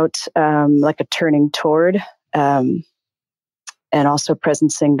share about like a turning toward, and also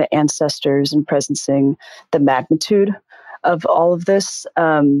presencing the ancestors and presencing the magnitude of all of this.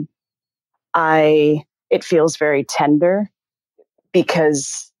 It feels very tender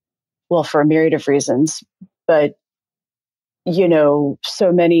because, well, for a myriad of reasons, but so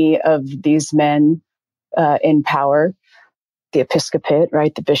many of these men in power, the episcopate,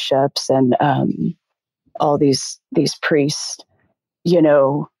 right, the bishops, and all these priests,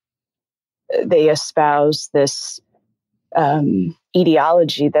 they espouse this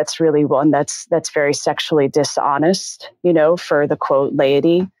ideology that's really one that's very sexually dishonest, for the quote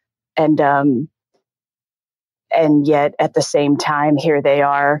laity, and yet at the same time, here they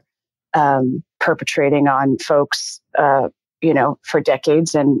are perpetrating on folks, for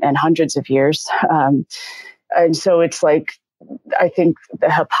decades and hundreds of years, and so it's like, I think the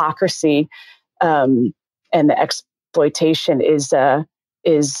hypocrisy and the exploitation is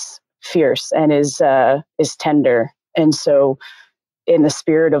fierce and is tender. And so in the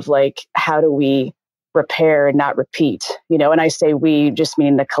spirit of like, how do we repair and not repeat, and I say we just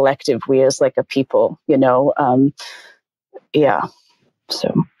mean the collective, we as like a people,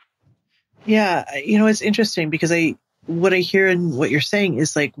 So. Yeah. It's interesting because what I hear and what you're saying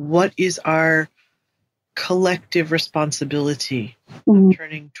is like, what is our collective responsibility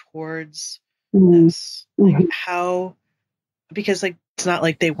turning towards this? Like how, because like, it's not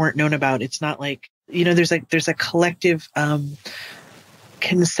like they weren't known about. It's not like, there's a collective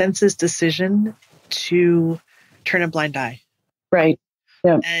consensus decision to turn a blind eye. Right.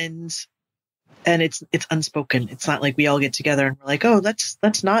 Yeah. And it's unspoken. It's not like we all get together and we're like, oh,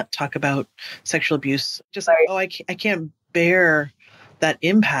 let's not talk about sexual abuse. Just like, oh, I can't bear that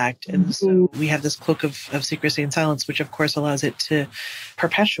impact. And so we have this cloak of secrecy and silence, which of course allows it to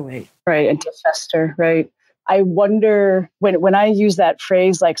perpetuate. Right. And to fester. Right. I wonder when I use that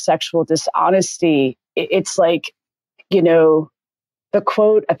phrase like sexual dishonesty, it's like, the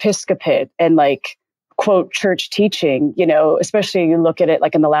quote episcopate and like quote church teaching, especially you look at it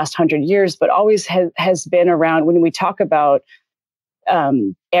like in the last 100 years, but always has been around when we talk about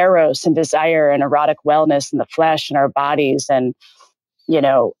eros and desire and erotic wellness in the flesh and our bodies. And,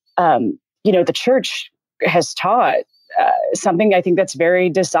 the church has taught something I think that's very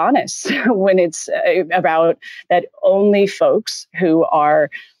dishonest when it's about that only folks who are,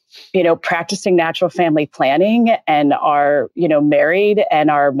 practicing natural family planning and are, married and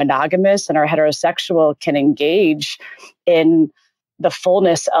are monogamous and are heterosexual can engage in the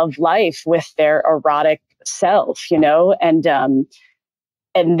fullness of life with their erotic self, and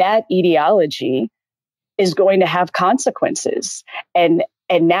that ideology is going to have consequences. And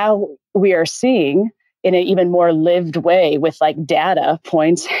now we are seeing in an even more lived way with like data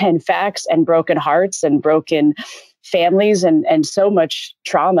points and facts and broken hearts and broken families and so much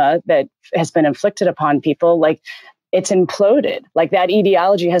trauma that has been inflicted upon people, like it's imploded. Like that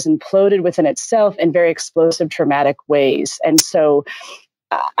ideology has imploded within itself in very explosive, traumatic ways. And so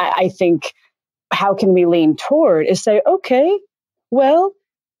I think how can we lean toward is say, okay, well,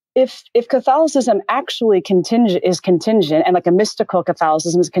 if Catholicism actually is contingent and like a mystical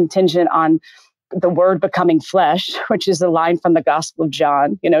Catholicism is contingent on the word becoming flesh, which is a line from the Gospel of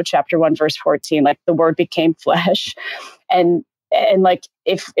John, chapter 1, verse 14, like the word became flesh. And like,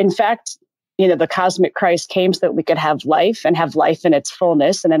 if in fact, the cosmic Christ came so that we could have life and have life in its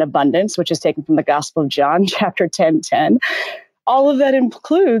fullness and in abundance, which is taken from the Gospel of John, chapter 10:10, all of that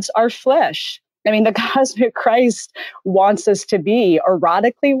includes our flesh. I mean, the cosmic Christ wants us to be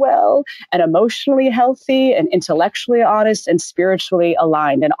erotically well and emotionally healthy and intellectually honest and spiritually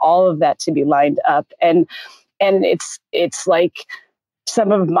aligned, and all of that to be lined up. And it's like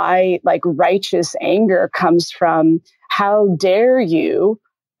some of my like righteous anger comes from, how dare you,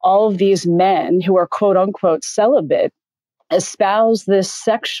 all of these men who are quote unquote celibate, espouse this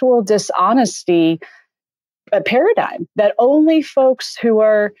sexual dishonesty paradigm that only folks who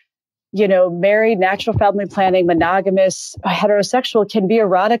are, married, natural family planning, monogamous, heterosexual can be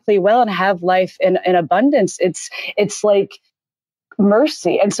erotically well and have life in abundance. It's like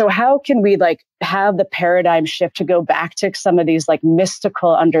mercy. And so how can we have the paradigm shift to go back to some of these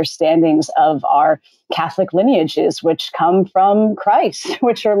mystical understandings of our Catholic lineages, which come from Christ,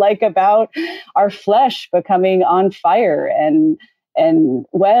 which are about our flesh becoming on fire and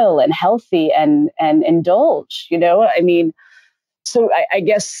well and healthy and indulge, so I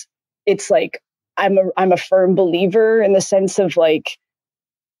guess it's I'm a firm believer in the sense of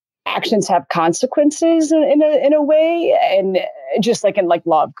actions have consequences in a way, and just in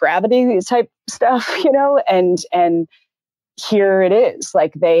law of gravity type stuff, and here it is,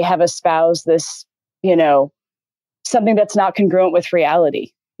 they have espoused this, something that's not congruent with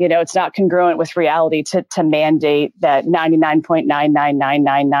reality. It's not congruent with reality to mandate that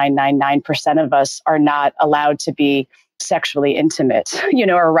 99.9999999% of us are not allowed to be sexually intimate, or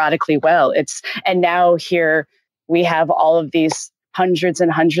erotically well. And now here we have all of these hundreds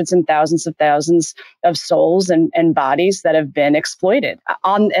and thousands of souls and bodies that have been exploited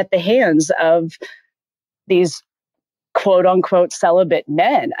at the hands of these quote unquote celibate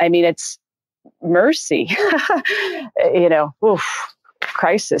men. I mean, it's mercy,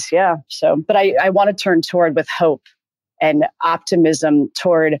 crisis. Yeah. So, but I want to turn toward with hope and optimism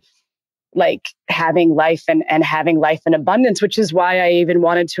toward having life and having life in abundance, which is why I even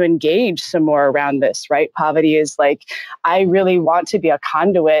wanted to engage some more around this, right? Poverty is I really want to be a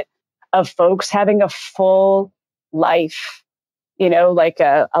conduit of folks having a full life, a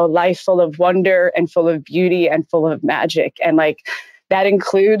life full of wonder and full of beauty and full of magic. And that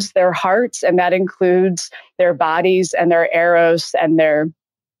includes their hearts, and that includes their bodies and their eros and their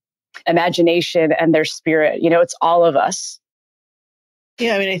imagination and their spirit. It's all of us.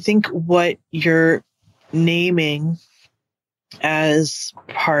 Yeah, I mean, I think what you're naming as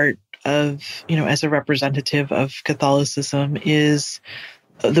part of, as a representative of Catholicism is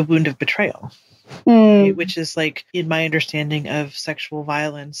the wound of betrayal, right? Which is in my understanding of sexual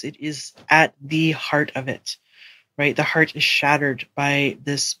violence, it is at the heart of it, right? The heart is shattered by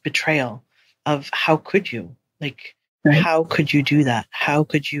this betrayal of how could you, right. How could you do that? How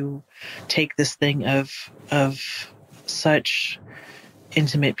could you take this thing of such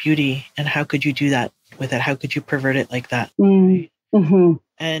intimate beauty, and how could you do that with it? How could you pervert it like that? Right? Mm-hmm.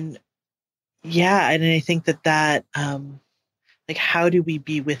 And yeah, and I think that how do we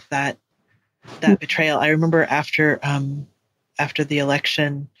be with that betrayal? I remember after the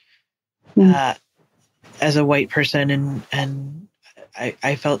election, as a white person, and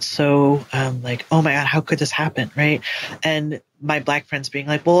I felt so oh my God, how could this happen, right? And my Black friends being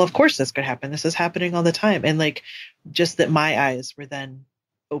well, of course this could happen. This is happening all the time. And just that my eyes were then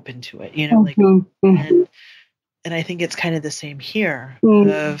open to it, and I think it's kind of the same here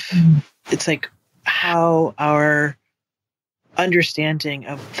of it's how our understanding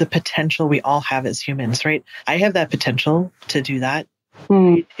of the potential we all have as humans, right? I have that potential to do that.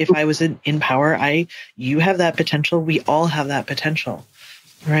 Right? If I was in power, you have that potential. We all have that potential,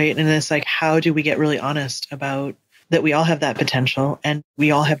 right? And it's how do we get really honest about that? We all have that potential, and we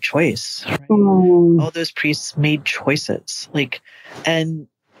all have choice. Right? All those priests made choices, and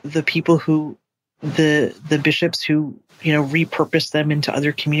the people who, the bishops who repurposed them into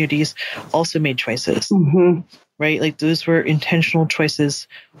other communities also made choices, right? Those were intentional choices.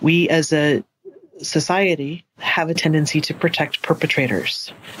 We as a society have a tendency to protect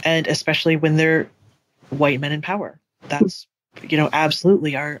perpetrators, and especially when they're white men in power. That's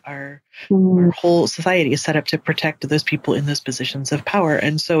absolutely our whole society is set up to protect those people in those positions of power.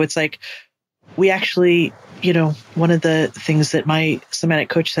 And so it's we actually, one of the things that my somatic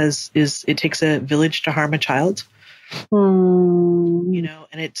coach says is it takes a village to harm a child. And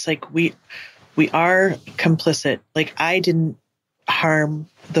it's we are complicit. I didn't harm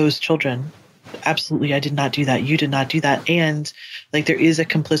those children. Absolutely, I did not do that. You did not do that. And there is a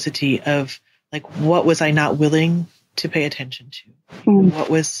complicity of what was I not willing to pay attention to? What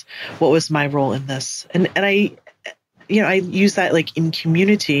was my role in this? And I use that in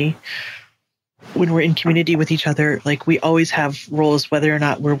community. When we're in community with each other, we always have roles, whether or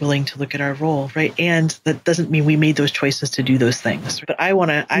not we're willing to look at our role, right? And that doesn't mean we made those choices to do those things. But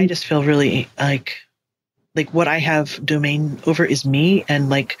I just feel really what I have domain over is me.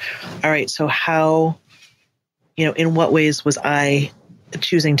 And all right, so how, in what ways was I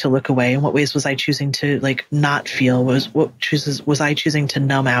choosing to look away? In what ways was I choosing to like not feel? Was I choosing to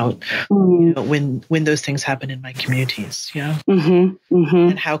numb out? You know, when those things happen in my communities, you know?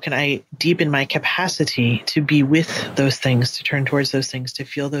 And how can I deepen my capacity to be with those things, to turn towards those things, to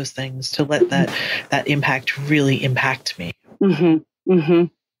feel those things, to let that impact really impact me?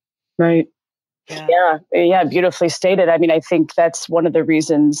 Right. Yeah. Beautifully stated. I mean, I think that's one of the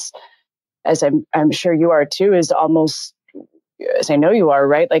reasons, as I'm sure you are too, is almost, as I know you are,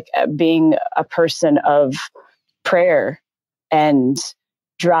 right? Like being a person of prayer and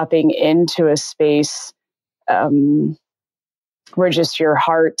dropping into a space where just your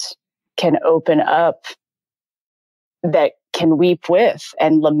heart can open up, that can weep with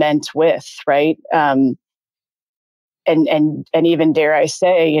and lament with, right? And even, dare I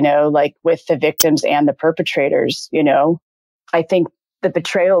say, you know, like with the victims and the perpetrators, you know, I think the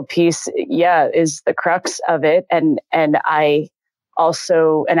betrayal piece, is the crux of it. And I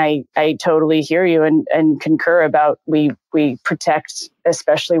also, and I totally hear you and concur about we protect,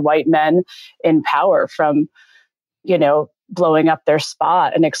 especially white men in power, from, you know, blowing up their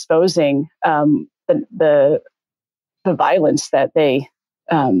spot and exposing the violence that they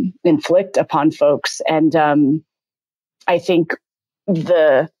inflict upon folks. And I think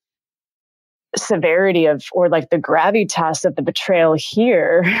the severity of, or like the gravitas of the betrayal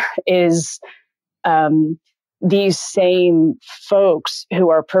here is these same folks who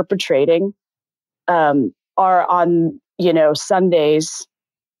are perpetrating are on, you know, Sundays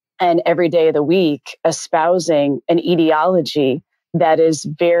and every day of the week espousing an ideology that is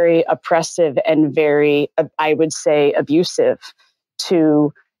very oppressive and very, I would say, abusive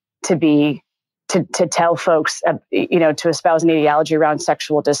to tell folks, you know, to espouse an ideology around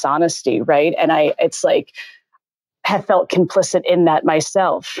sexual dishonesty, right? And it's like, have felt complicit in that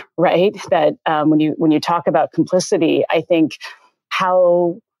myself, right? That when you talk about complicity, I think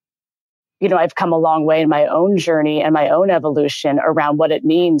how, you know, I've come a long way in my own journey and my own evolution around what it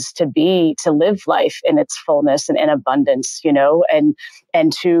means to live life in its fullness and in abundance, you know, and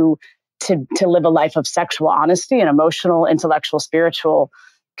to live a life of sexual honesty and emotional, intellectual, spiritual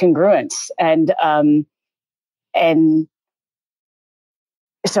congruence. And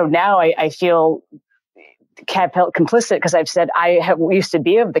so now I feel have felt complicit because I've said we used to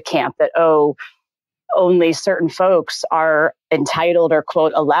be of the camp that, only certain folks are entitled or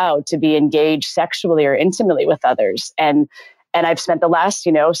quote allowed to be engaged sexually or intimately with others. And I've spent the last,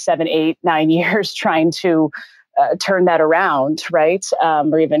 7, 8, 9 years trying to turn that around, right?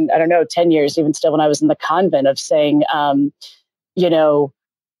 Or even, 10 years, even still when I was in the convent, of saying,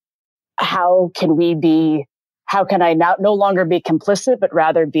 how can I no longer be complicit, but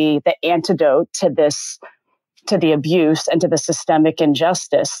rather be the antidote to the abuse and to the systemic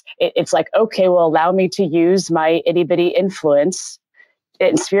injustice. It's like, okay, well, allow me to use my itty bitty influence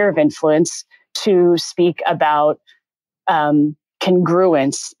and sphere of influence to speak about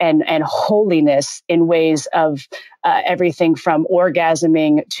congruence and holiness in ways of everything from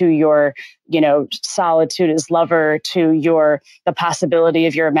orgasming to your, solitude as lover, to the possibility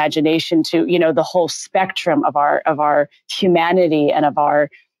of your imagination, to, the whole spectrum of our humanity and of our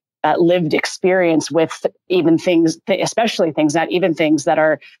lived experience with even things, especially things, not even things that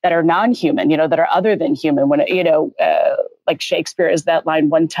are non-human, that are other than human. When, like Shakespeare is that line,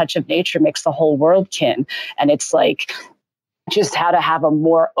 one touch of nature makes the whole world kin. And it's like just how to have a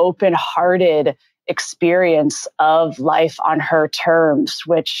more open-hearted experience of life on her terms,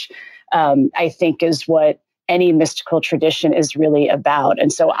 which I think is what any mystical tradition is really about.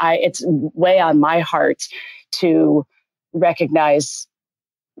 And so it's way on my heart to recognize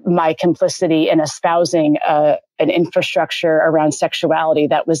my complicity in espousing an infrastructure around sexuality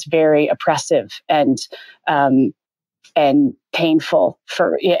that was very oppressive and painful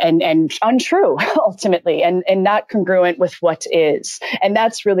and untrue ultimately, and not congruent with what is. And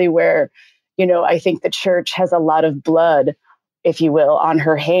that's really where, I think the church has a lot of blood, if you will, on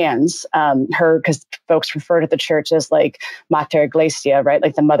her hands. Because folks refer to the church as like Mater Iglesia, right?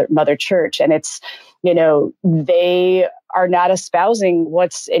 Like the mother church. And it's, they are not espousing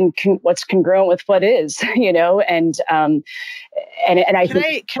what's congruent with what is, and I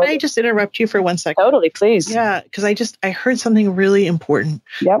think. Can I just interrupt you for 1 second? Totally, please. Yeah, because I heard something really important.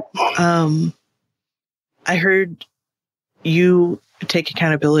 Yep. I heard you take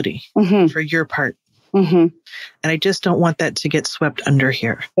accountability for your part. Mm-hmm. And I just don't want that to get swept under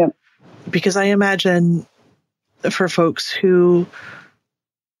here. Yep. Because I imagine for folks who,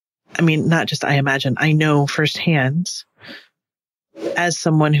 not just I imagine, I know firsthand, as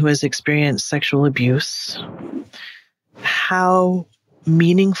someone who has experienced sexual abuse, how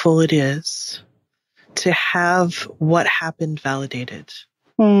meaningful it is to have what happened validated.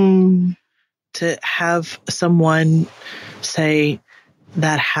 To have someone say,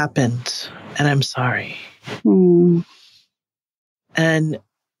 that happened and I'm sorry. And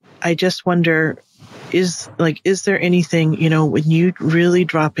I just wonder, is there anything, when you really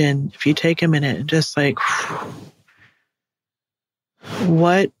drop in, if you take a minute and just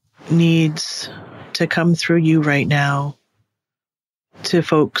what needs to come through you right now to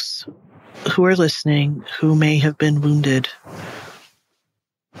folks who are listening, who may have been wounded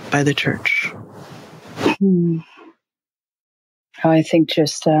by the church? I think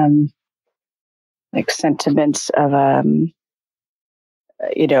just sentiments of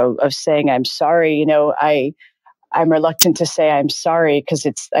of saying I'm sorry. I'm reluctant to say I'm sorry because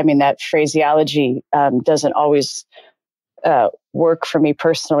that phraseology doesn't always work for me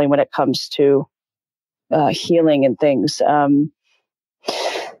personally when it comes to healing and things.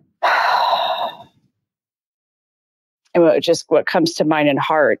 And what comes to mind and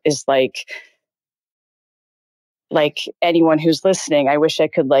heart is like anyone who's listening, I wish I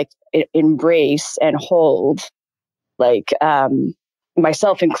could embrace and hold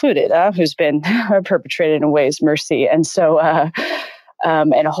myself included, who's been perpetrated in ways, mercy. And so,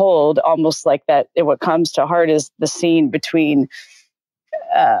 and hold almost like that. What comes to heart is the scene between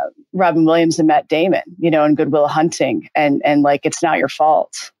Robin Williams and Matt Damon, in Good Will Hunting. And it's not your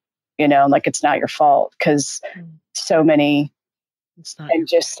fault, it's not your fault because so many, it's not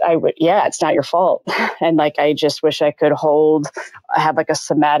your fault. And I just wish I could have a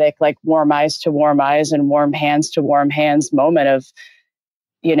somatic, warm eyes to warm eyes and warm hands to warm hands moment of,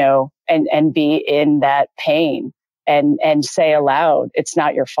 and be in that pain and say aloud, it's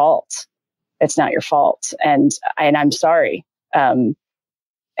not your fault. It's not your fault. And I'm sorry. And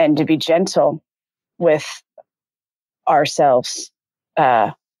to be gentle with ourselves.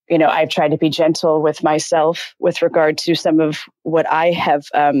 I've tried to be gentle with myself with regard to some of what I have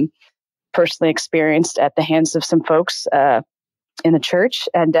personally experienced at the hands of some folks in the church.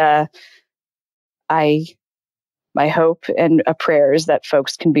 And my hope and a prayer is that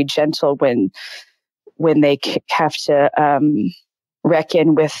folks can be gentle when they have to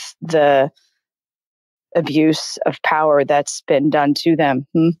reckon with the abuse of power that's been done to them,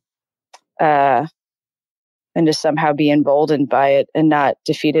 and to somehow be emboldened by it and not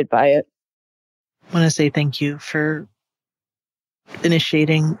defeated by it. I want to say thank you for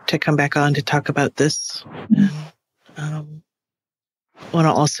initiating to come back on to talk about this. And want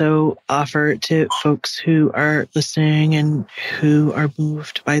to also offer to folks who are listening and who are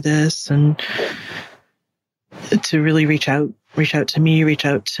moved by this, and to really reach out to me, reach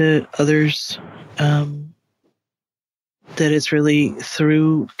out to others, that it's really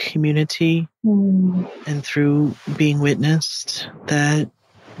through community and through being witnessed that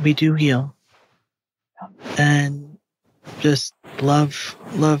we do heal. And just love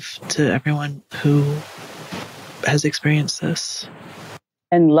to everyone who has experienced this.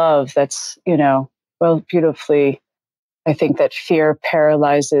 And love, that's, beautifully, I think that fear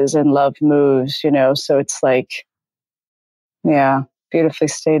paralyzes and love moves, so it's beautifully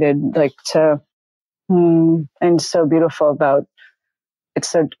stated, and so beautiful about it.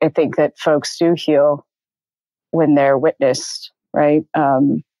 So I think that folks do heal when they're witnessed, right?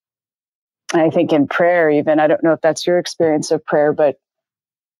 And I think in prayer, even, I don't know if that's your experience of prayer, but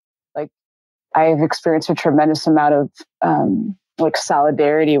I have experienced a tremendous amount of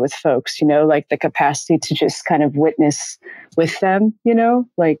solidarity with folks, the capacity to just kind of witness with them,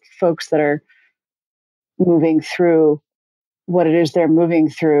 folks that are moving through what it is they're moving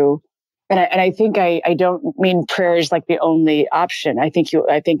through. And I think I don't mean prayer is the only option. I think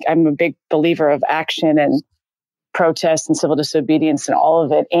I'm a big believer of action and protest and civil disobedience and all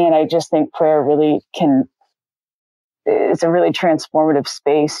of it. And I just think prayer really it's a really transformative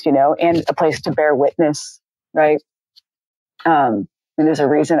space, and a place to bear witness, right? And there's a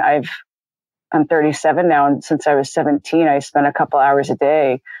reason I'm 37 now, and since I was 17, I spent a couple hours a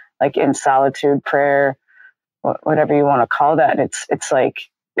day, in solitude, prayer, whatever you want to call that. It's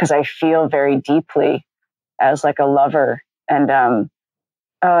because I feel very deeply as a lover, and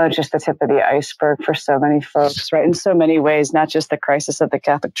just the tip of the iceberg for so many folks, right? In so many ways, not just the crisis of the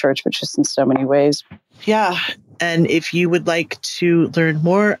Catholic Church, but just in so many ways. Yeah. And if you would like to learn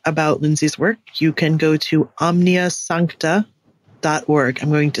more about Lindsay's work, you can go to omniasancta.org.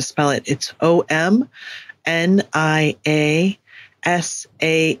 I'm going to spell it. It's OMNIASANCTA,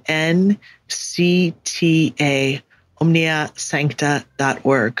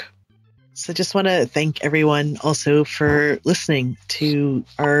 omniasancta.org. So I just want to thank everyone also for listening to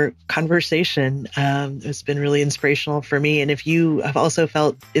our conversation. It's been really inspirational for me. And if you have also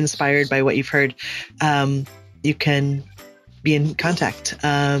felt inspired by what you've heard, you can be in contact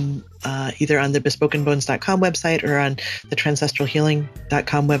either on the bespokenbones.com website or on the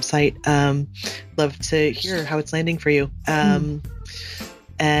transastralhealing.com website. Love to hear how it's landing for you.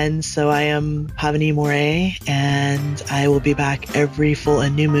 And so I am Pavini Moray, and I will be back every full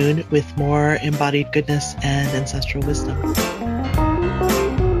and new moon with more embodied goodness and ancestral wisdom.